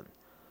Jason?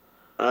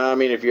 I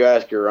mean, if you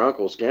ask your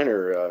Uncle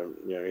Skinner,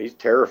 he's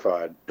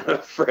terrified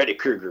of Freddy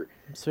Krueger.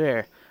 It's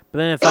fair. But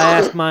then if I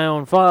ask my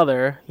own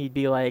father, he'd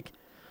be like,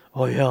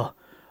 "Oh yeah,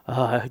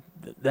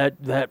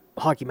 that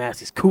hockey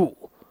mask is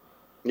cool."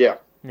 Yeah.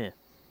 Yeah.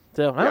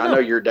 So I know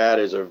your dad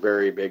is a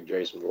very big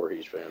Jason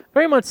Voorhees fan.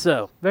 Very much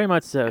so. Very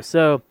much so.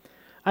 So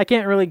I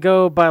can't really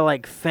go by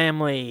like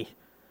family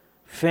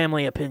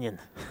opinion.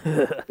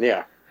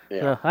 Yeah.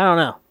 So, I don't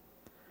know.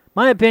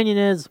 My opinion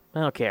is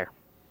I don't care.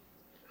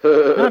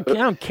 I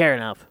don't care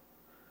enough.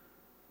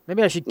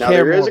 Maybe I should care more.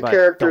 Now there is a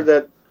character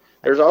that.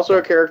 There's also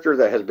a character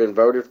that has been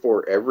voted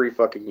for every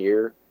fucking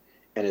year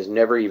and has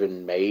never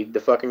even made the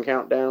fucking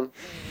countdown,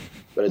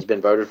 but has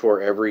been voted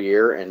for every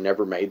year and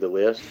never made the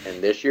list.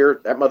 And this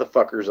year, that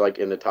motherfucker's like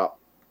in the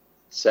top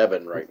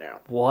 7 right now.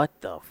 What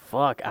the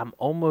fuck? I'm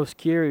almost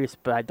curious,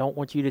 but I don't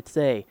want you to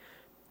say.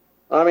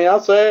 I mean, I'll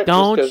say it.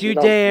 Don't you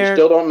dare. You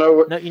still don't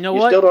know. No, you know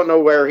what? You still don't know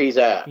where he's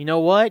at. You know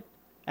what?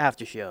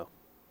 After show.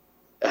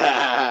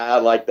 I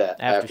like that.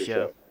 After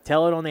show.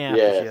 Tell it on the after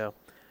Yes. show.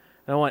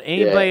 I don't want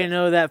anybody Yes. to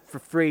know that for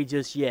free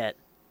just yet.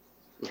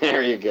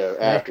 There you go.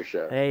 After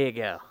show. There you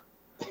go.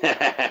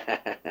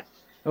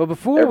 Well,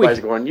 before Everybody's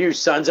going, you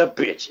sons of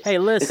bitches. Hey,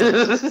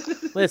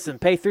 listen,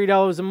 pay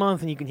 $3 a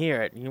month and you can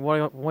hear it. What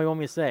do you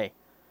want me to say?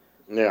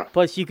 Yeah.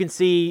 Plus, you can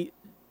see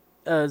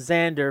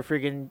Xander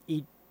freaking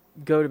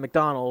go to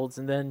McDonald's,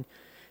 and then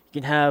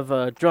you can have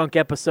a drunk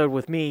episode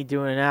with me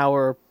doing an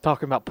hour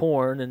talking about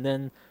porn, and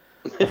then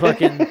a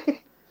fucking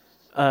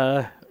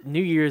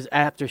New Year's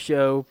after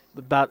show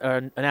about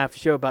an after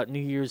show about New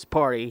Year's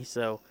party.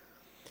 So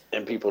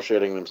And people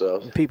shitting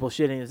themselves. people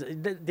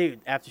shitting, dude.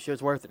 After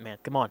show's worth it, man.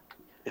 Come on,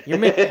 you're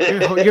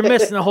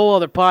missing a whole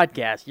other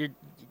podcast. You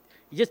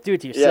just do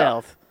it to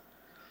yourself.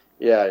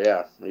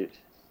 Yeah.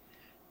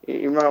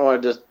 You might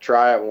want to just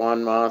try it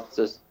 1 month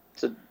just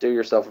to do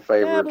yourself a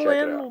favor and check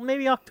it out.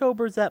 Maybe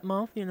October's that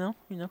month. Yeah.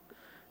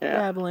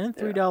 Dabble in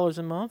 $3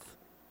 a month.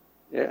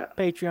 Yeah.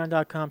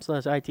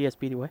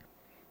 Patreon.com/ITSPDY.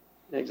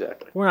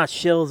 Exactly. We're not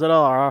shills at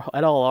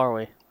all, are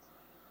we?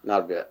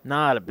 Not a bit.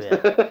 Not a bit.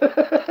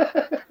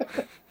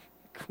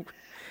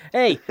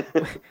 Hey,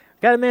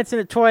 gotta mention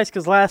it twice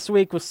because last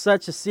week was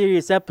such a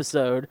serious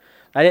episode.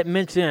 I didn't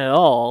mention it at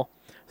all.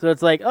 So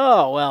it's like,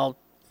 oh, well,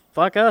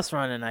 fuck us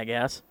running, I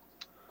guess.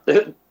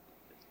 But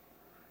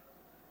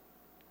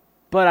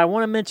I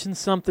want to mention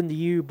something to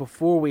you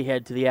before we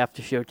head to the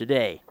after show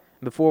today.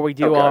 Before we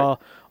do all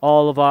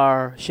of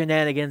our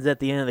shenanigans at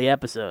the end of the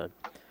episode.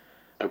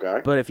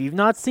 Okay. But if you've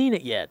not seen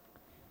it yet,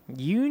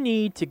 you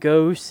need to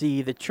go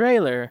see the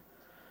trailer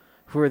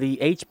for the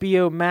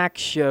HBO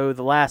Max show,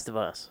 The Last of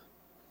Us.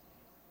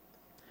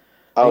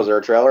 Oh, is there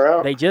a trailer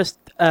out? They just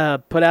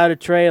put out a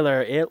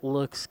trailer. It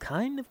looks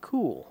kind of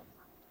cool.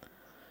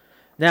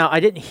 Now,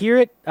 I didn't hear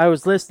it. I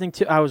was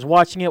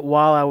watching it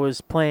while I was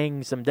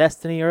playing some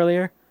Destiny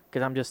earlier,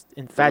 because I'm just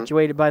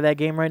infatuated by that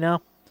game right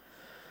now.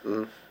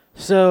 Mm-hmm.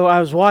 So I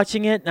was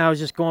watching it, and I was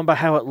just going by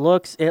how it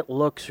looks. It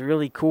looks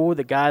really cool.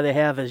 The guy they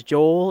have as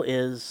Joel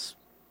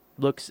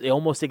looks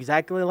almost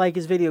exactly like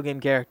his video game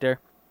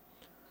character.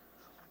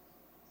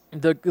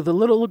 The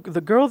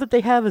girl that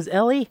they have as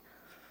Ellie,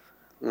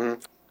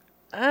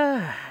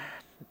 I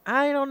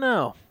don't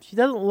know. She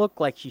doesn't look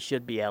like she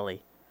should be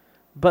Ellie,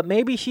 but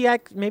maybe she's a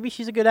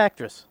good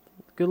actress,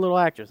 good little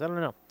actress. I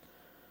don't know.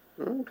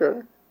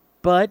 Okay.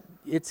 But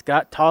it's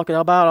got talking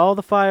about all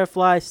the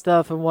Firefly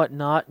stuff and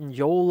whatnot, and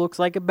Joel looks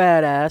like a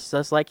badass,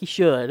 just like he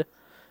should.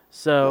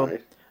 So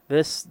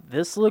Nice.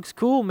 this looks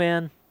cool,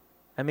 man.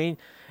 I mean,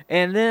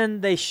 and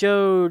then they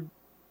showed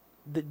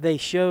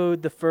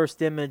the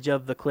first image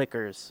of the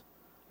clickers,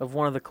 of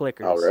one of the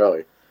clickers. Oh,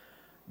 really?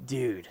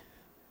 Dude,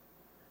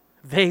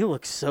 they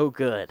look so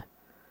good.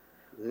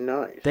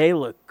 Nice. They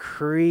look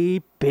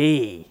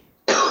creepy.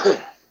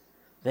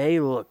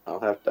 They look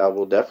I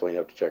will definitely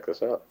have to check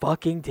this out.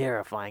 fucking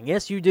terrifying.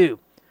 Yes, you do.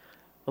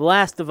 The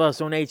Last of Us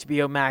on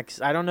HBO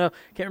Max. I don't know.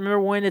 Can't remember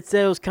when it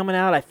said it was coming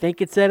out. I think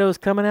it said it was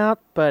coming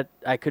out, but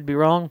I could be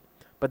wrong.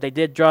 But they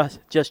did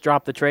just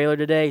drop the trailer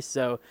today,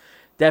 so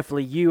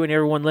definitely you and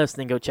everyone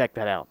listening go check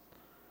that out.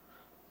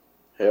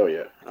 Hell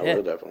yeah. I Yeah.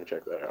 will definitely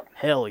check that out.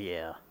 Hell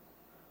yeah.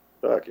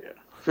 Fuck yeah.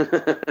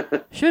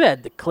 Should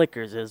add the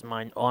clickers as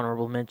my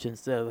honorable mention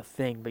instead of the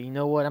thing, but you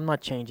know what? I'm not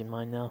changing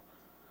mine now.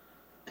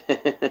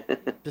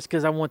 Just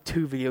because I want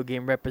 2 video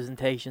game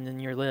representation in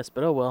your list,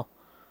 but oh well.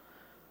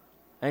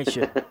 I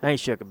ain't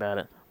shook about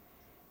it.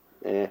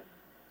 Yeah.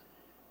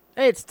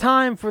 Hey, it's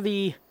time for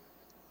the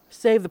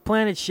Save the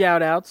Planet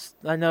shout-outs.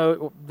 I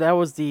know that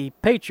was the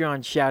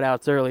Patreon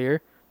shout-outs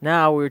earlier.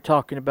 Now we're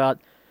talking about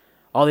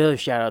all the other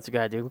shout-outs we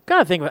gotta do.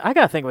 I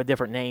gotta think of a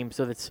different name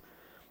so that's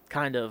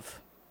kind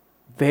of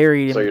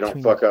varied. So in you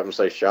between. don't fuck up and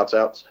say shouts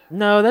outs?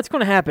 No, that's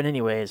gonna happen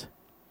anyways.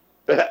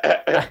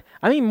 I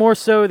mean more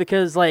so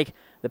because like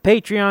the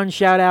Patreon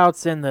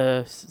shout-outs and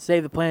the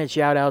Save the Planet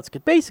shout-outs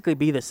could basically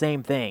be the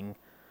same thing.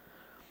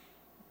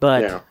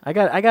 But Yeah. I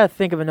got to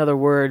think of another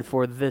word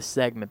for this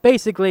segment.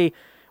 Basically,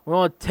 we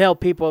want to tell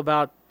people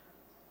about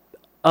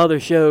other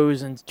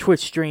shows and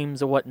Twitch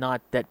streams and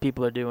whatnot that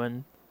people are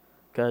doing,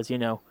 because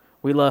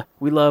we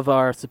love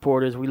our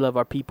supporters, we love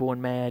our people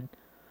in Mad.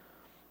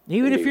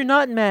 Even if Indeed. you're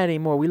not in Mad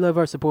anymore, we love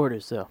our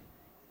supporters. So,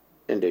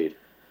 Indeed.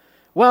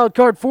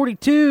 Wildcard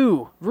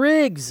 42,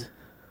 Riggs.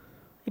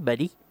 Hey,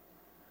 buddy.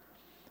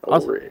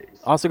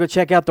 Riggs. Also, go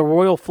check out the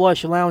Royal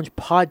Flush Lounge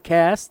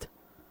podcast.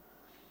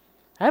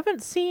 I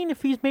haven't seen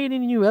if he's made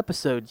any new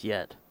episodes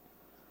yet.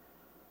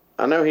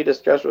 I know he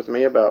discussed with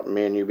me about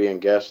me and you being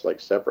guests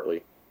like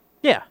separately,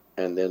 Yeah.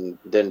 and then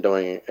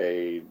doing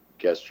a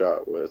guest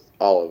shot with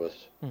all of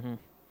us.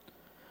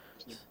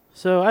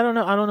 So I don't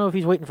know if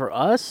he's waiting for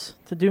us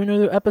to do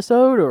another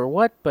episode or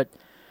what, but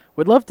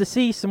we'd love to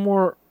see some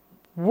more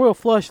Royal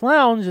Flush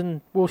Lounge,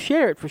 and we'll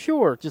share it for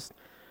sure. Just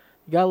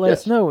you gotta let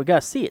us know. We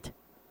gotta see it.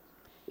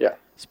 Yeah.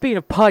 Speaking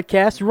of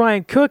podcasts,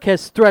 Ryan Cook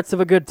has threats of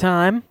a good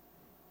time.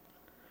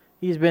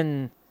 He's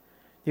been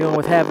dealing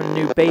with having a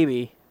new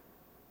baby.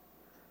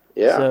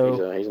 Yeah,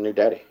 So- he's a new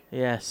daddy.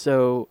 Yeah,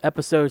 so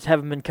episodes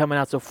haven't been coming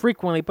out so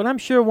frequently, but I'm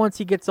sure once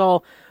he gets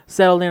all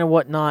settled in and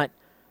whatnot,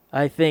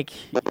 I think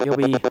you'll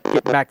be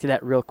getting back to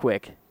that real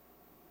quick.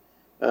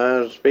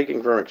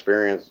 Speaking from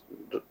experience,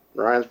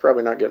 Ryan's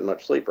probably not getting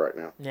much sleep right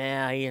now.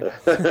 Yeah,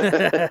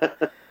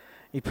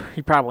 he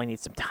probably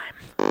needs some time.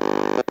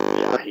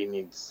 Yeah, he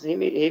needs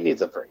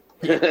a break.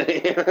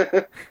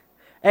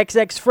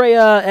 XX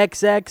Freya,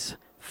 XX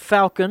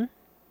Falcon,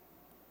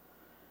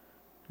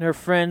 and her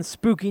friend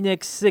Spooky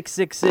Nick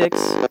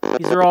 666.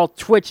 These are all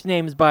Twitch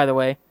names, by the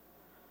way.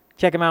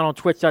 Check them out on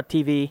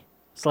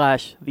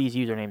twitch.tv/these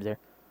usernames there.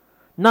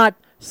 Not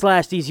 /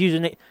 these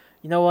usernames.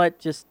 You know what?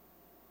 Just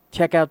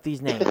check out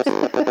these names.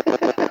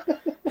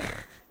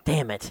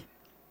 Damn it.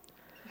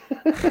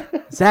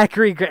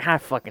 Zachary, I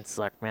fucking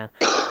suck, man.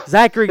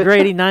 Zachary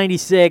Grady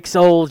 96,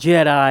 old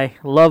Jedi.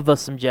 Love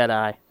us some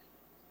Jedi.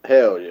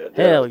 Hell yeah.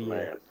 Hell yeah.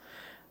 Man.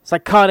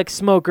 Psychotic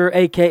Smoker,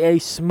 a.k.a.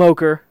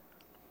 Smoker.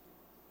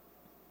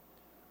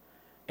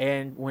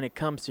 And when it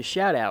comes to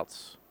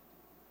shout-outs,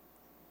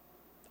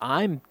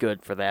 I'm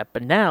good for that.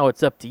 But now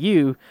it's up to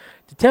you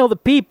to tell the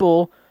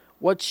people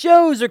what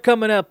shows are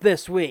coming up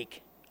this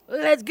week.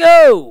 Let's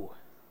go!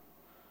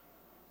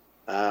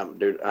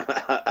 Dude,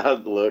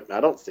 I look. I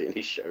don't see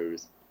any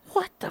shows.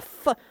 What the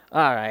fuck?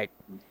 All right.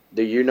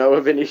 Do you know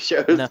of any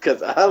shows? No.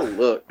 Because I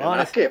look and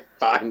I can't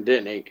find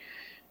any.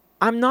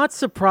 I'm not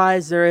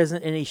surprised there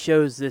isn't any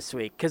shows this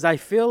week because I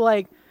feel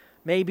like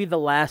maybe the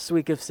last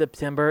week of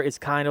September is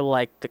kind of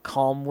like the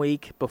calm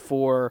week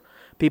before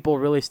people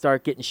really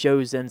start getting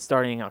shows in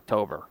starting in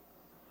October.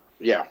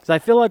 Yeah. Because I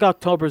feel like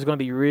October is going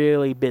to be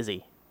really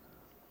busy.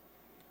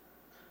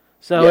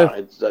 So yeah,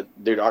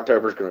 dude,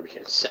 October's going to be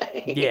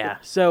insane. Yeah.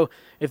 So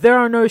if there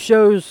are no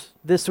shows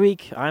this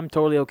week, I'm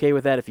totally okay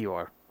with that if you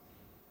are.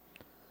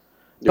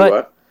 But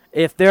what?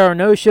 If there are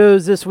no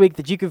shows this week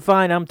that you can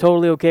find, I'm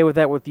totally okay with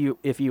that with you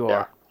if you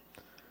are.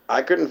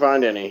 I couldn't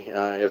find any.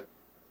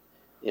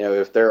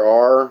 If there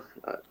are,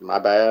 my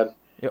bad.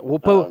 Yeah, we'll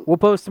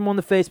post them on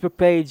the Facebook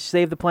page.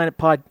 Save the Planet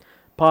Pod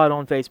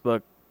on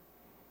Facebook.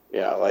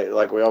 Yeah,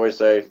 like we always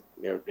say,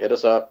 hit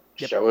us up,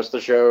 show us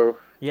the show.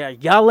 Yeah,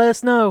 y'all let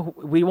us know.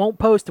 We won't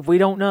post if we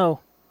don't know.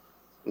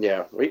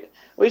 Yeah,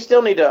 we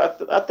still need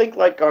to. I think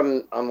like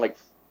on like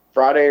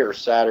Friday or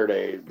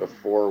Saturday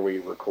before we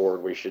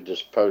record, we should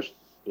just post,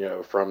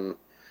 from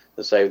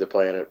the Save the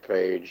Planet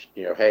page.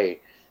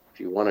 Hey, if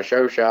you want a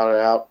show shout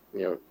out,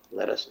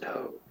 let us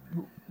know.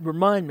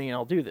 Remind me, and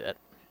I'll do that.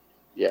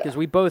 Yeah, because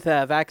we both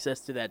have access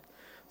to that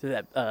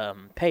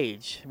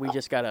page. We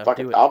just gotta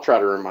do it. I'll try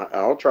to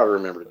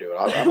remember to do it.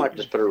 I might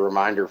just put a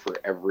reminder for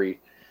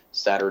every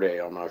Saturday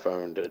on my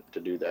phone to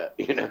do that.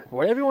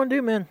 Whatever you want to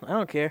do, man. I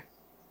don't care.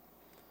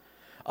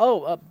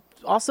 Oh,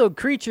 also,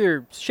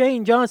 Creature,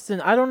 Shane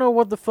Johnston, I don't know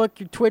what the fuck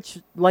your Twitch,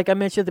 like I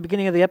mentioned at the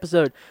beginning of the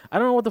episode, I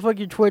don't know what the fuck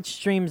your Twitch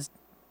stream's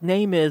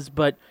name is,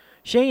 but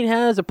Shane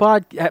has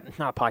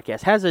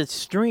has a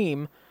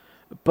stream,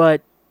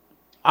 but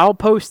I'll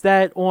post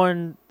that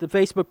on the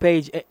Facebook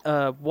page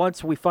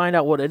once we find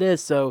out what it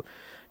is. So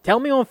tell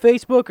me on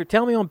Facebook or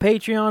tell me on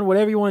Patreon,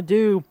 whatever you want to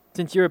do,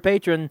 since you're a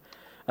patron,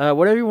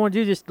 whatever you want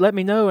to do, just let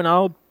me know and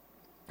I'll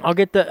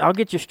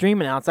get your stream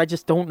announced. I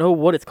just don't know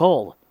what it's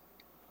called.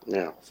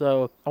 Yeah.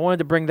 So I wanted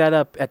to bring that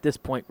up at this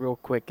point real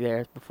quick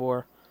there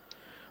before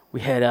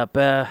we head up.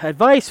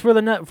 Advice for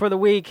the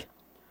week.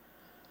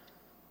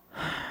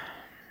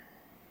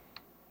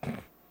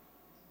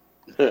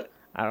 We've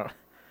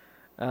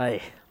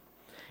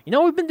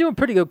been doing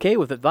pretty okay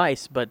with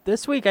advice, but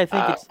this week I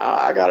think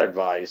I got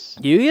advice.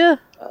 Do you?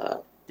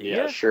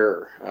 Yeah,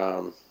 sure.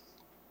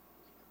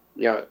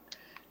 We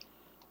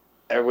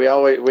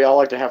all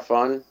like to have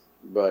fun,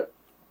 but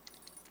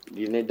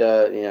you need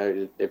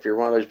to, if you're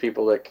one of those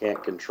people that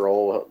can't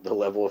control the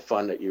level of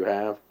fun that you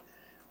have,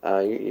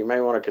 you may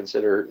want to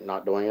consider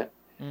not doing it.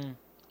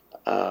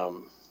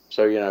 So,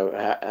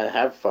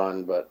 have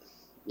fun, but,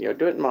 do it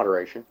in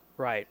moderation.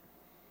 Right.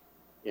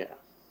 Yeah.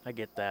 I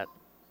get that.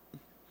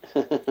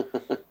 I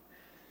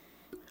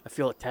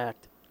feel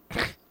attacked.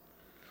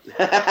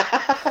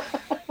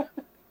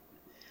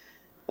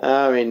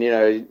 I mean,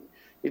 you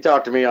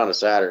talk to me on a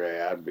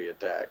Saturday, I'd be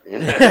attacked.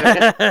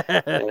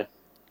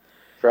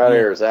 Friday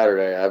or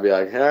Saturday, I'd be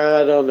like,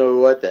 I don't know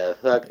what the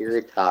fuck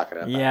you're talking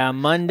about. Yeah,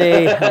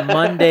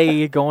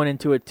 Monday going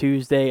into a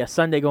Tuesday, a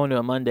Sunday going to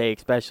a Monday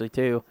especially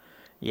too.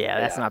 Yeah,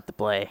 that's not the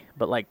play.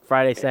 But like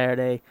Friday,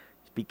 Saturday,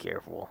 just be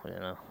careful,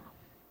 And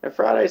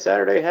Friday,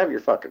 Saturday, have your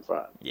fucking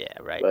fun. Yeah,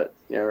 right. But,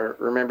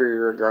 remember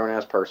you're a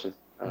grown-ass person.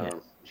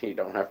 You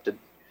don't have to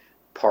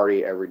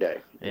party every day.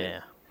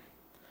 Yeah.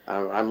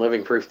 I'm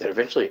living proof that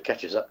eventually it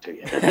catches up to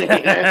you.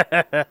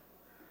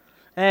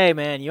 Hey,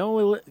 man, you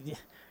only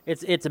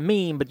it's a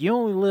meme, but you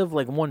only live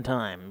like one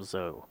time,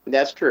 so.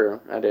 That's true.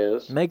 That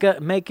is. Make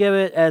of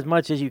it as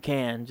much as you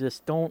can.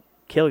 Just don't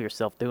kill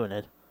yourself doing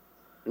it.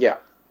 Yeah.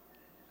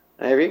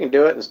 And if you can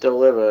do it and still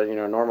live a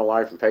normal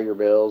life and pay your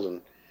bills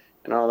and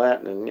all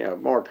that,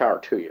 then more power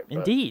to you. But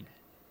indeed.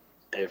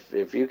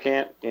 If you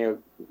can't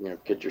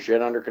get your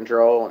shit under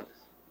control and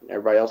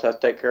everybody else has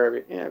to take care of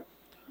it,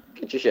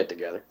 get your shit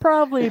together.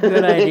 Probably a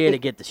good idea to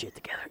get the shit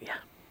together. Yeah.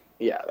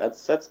 Yeah,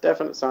 that's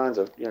definite signs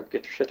of get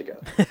your shit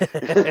together.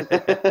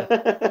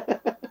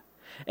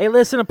 Hey,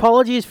 listen,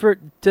 apologies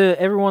to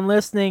everyone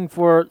listening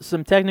for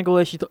some technical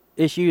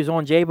issues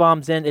on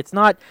J-Bomb's end. It's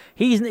not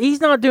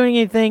he's not doing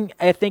anything.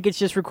 I think it's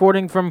just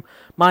recording from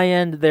my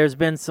end. There's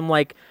been some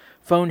like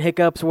phone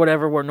hiccups or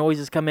whatever where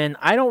noises come in.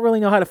 I don't really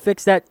know how to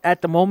fix that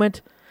at the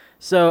moment.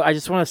 So I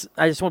just want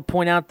to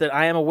point out that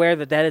I am aware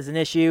that is an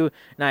issue,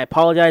 and I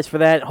apologize for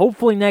that.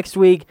 Hopefully next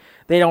week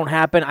they don't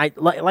happen.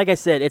 Like I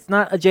said, it's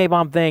not a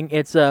J-Bomb thing.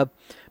 It's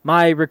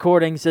my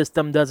recording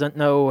system doesn't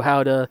know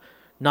how to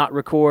not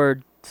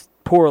record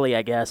poorly,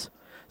 I guess.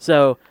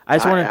 So I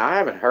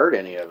haven't heard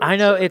any of it. I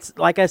know it's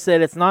like I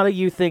said, it's not a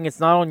you thing. It's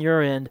not on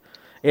your end.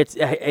 It's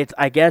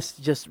I guess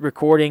just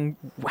recording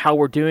how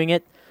we're doing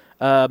it.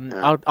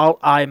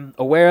 I'm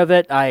aware of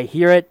it. I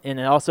hear it, and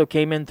it also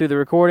came in through the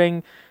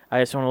recording.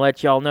 I just want to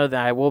let y'all know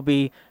that I will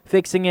be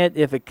fixing it.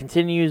 If it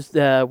continues,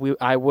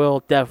 I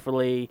will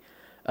definitely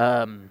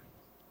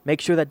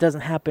make sure that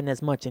doesn't happen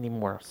as much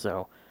anymore.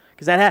 So,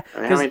 because how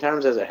many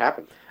times has it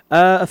happened?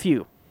 A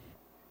few.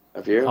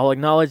 A few? I'll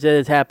acknowledge that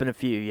it's happened a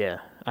few. Yeah,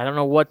 I don't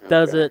know what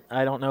does it.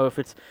 I don't know if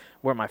it's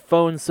where my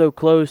phone's so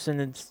close and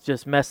it's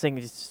just messing,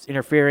 it's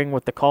interfering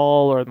with the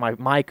call or my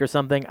mic or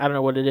something. I don't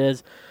know what it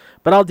is,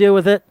 but I'll deal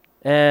with it.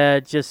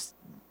 I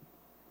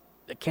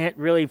can't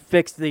really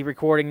fix the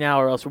recording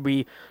now, or else we'll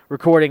be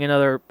recording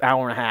another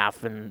hour and a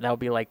half, and that'll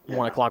be like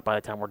 1 o'clock by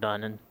the time we're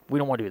done, and we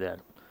don't want to do that.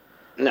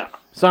 No.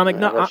 So I'm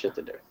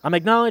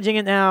acknowledging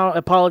it now.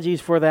 Apologies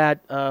for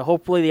that.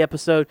 Hopefully the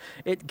episode,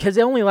 because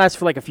it only lasts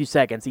for like a few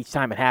seconds each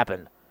time it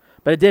happened,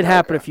 but it did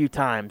happen a few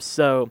times.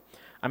 So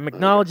I'm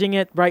acknowledging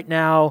it right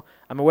now.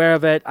 I'm aware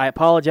of it. I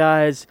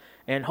apologize,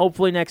 and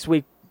hopefully next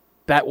week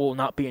that will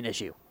not be an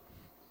issue.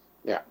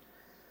 Yeah.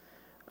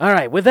 All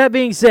right. With that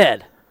being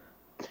said,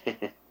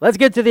 let's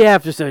get to the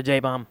after show,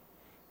 J-Bomb.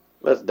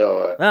 Let's do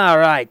it. All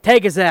right.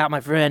 Take us out,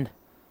 my friend.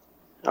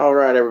 All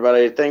right,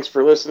 everybody. Thanks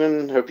for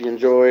listening. Hope you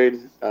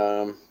enjoyed.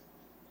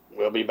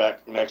 We'll be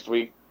back next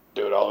week.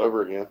 Do it all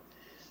over again.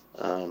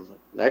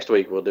 Next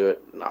week, we'll do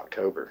it in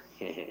October.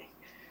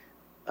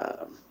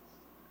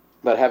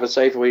 But have a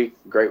safe week.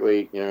 Great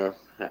week. Have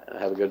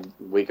a good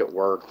week at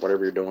work,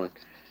 whatever you're doing.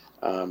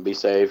 Be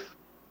safe.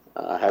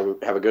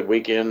 Have a good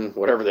weekend,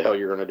 whatever the hell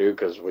you're going to do,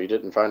 because we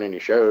didn't find any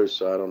shows,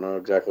 so I don't know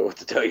exactly what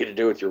to tell you to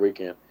do with your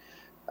weekend.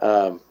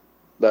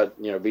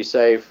 But, be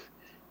safe.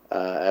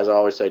 As I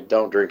always say,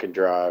 don't drink and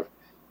drive.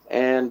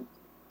 And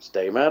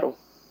stay metal.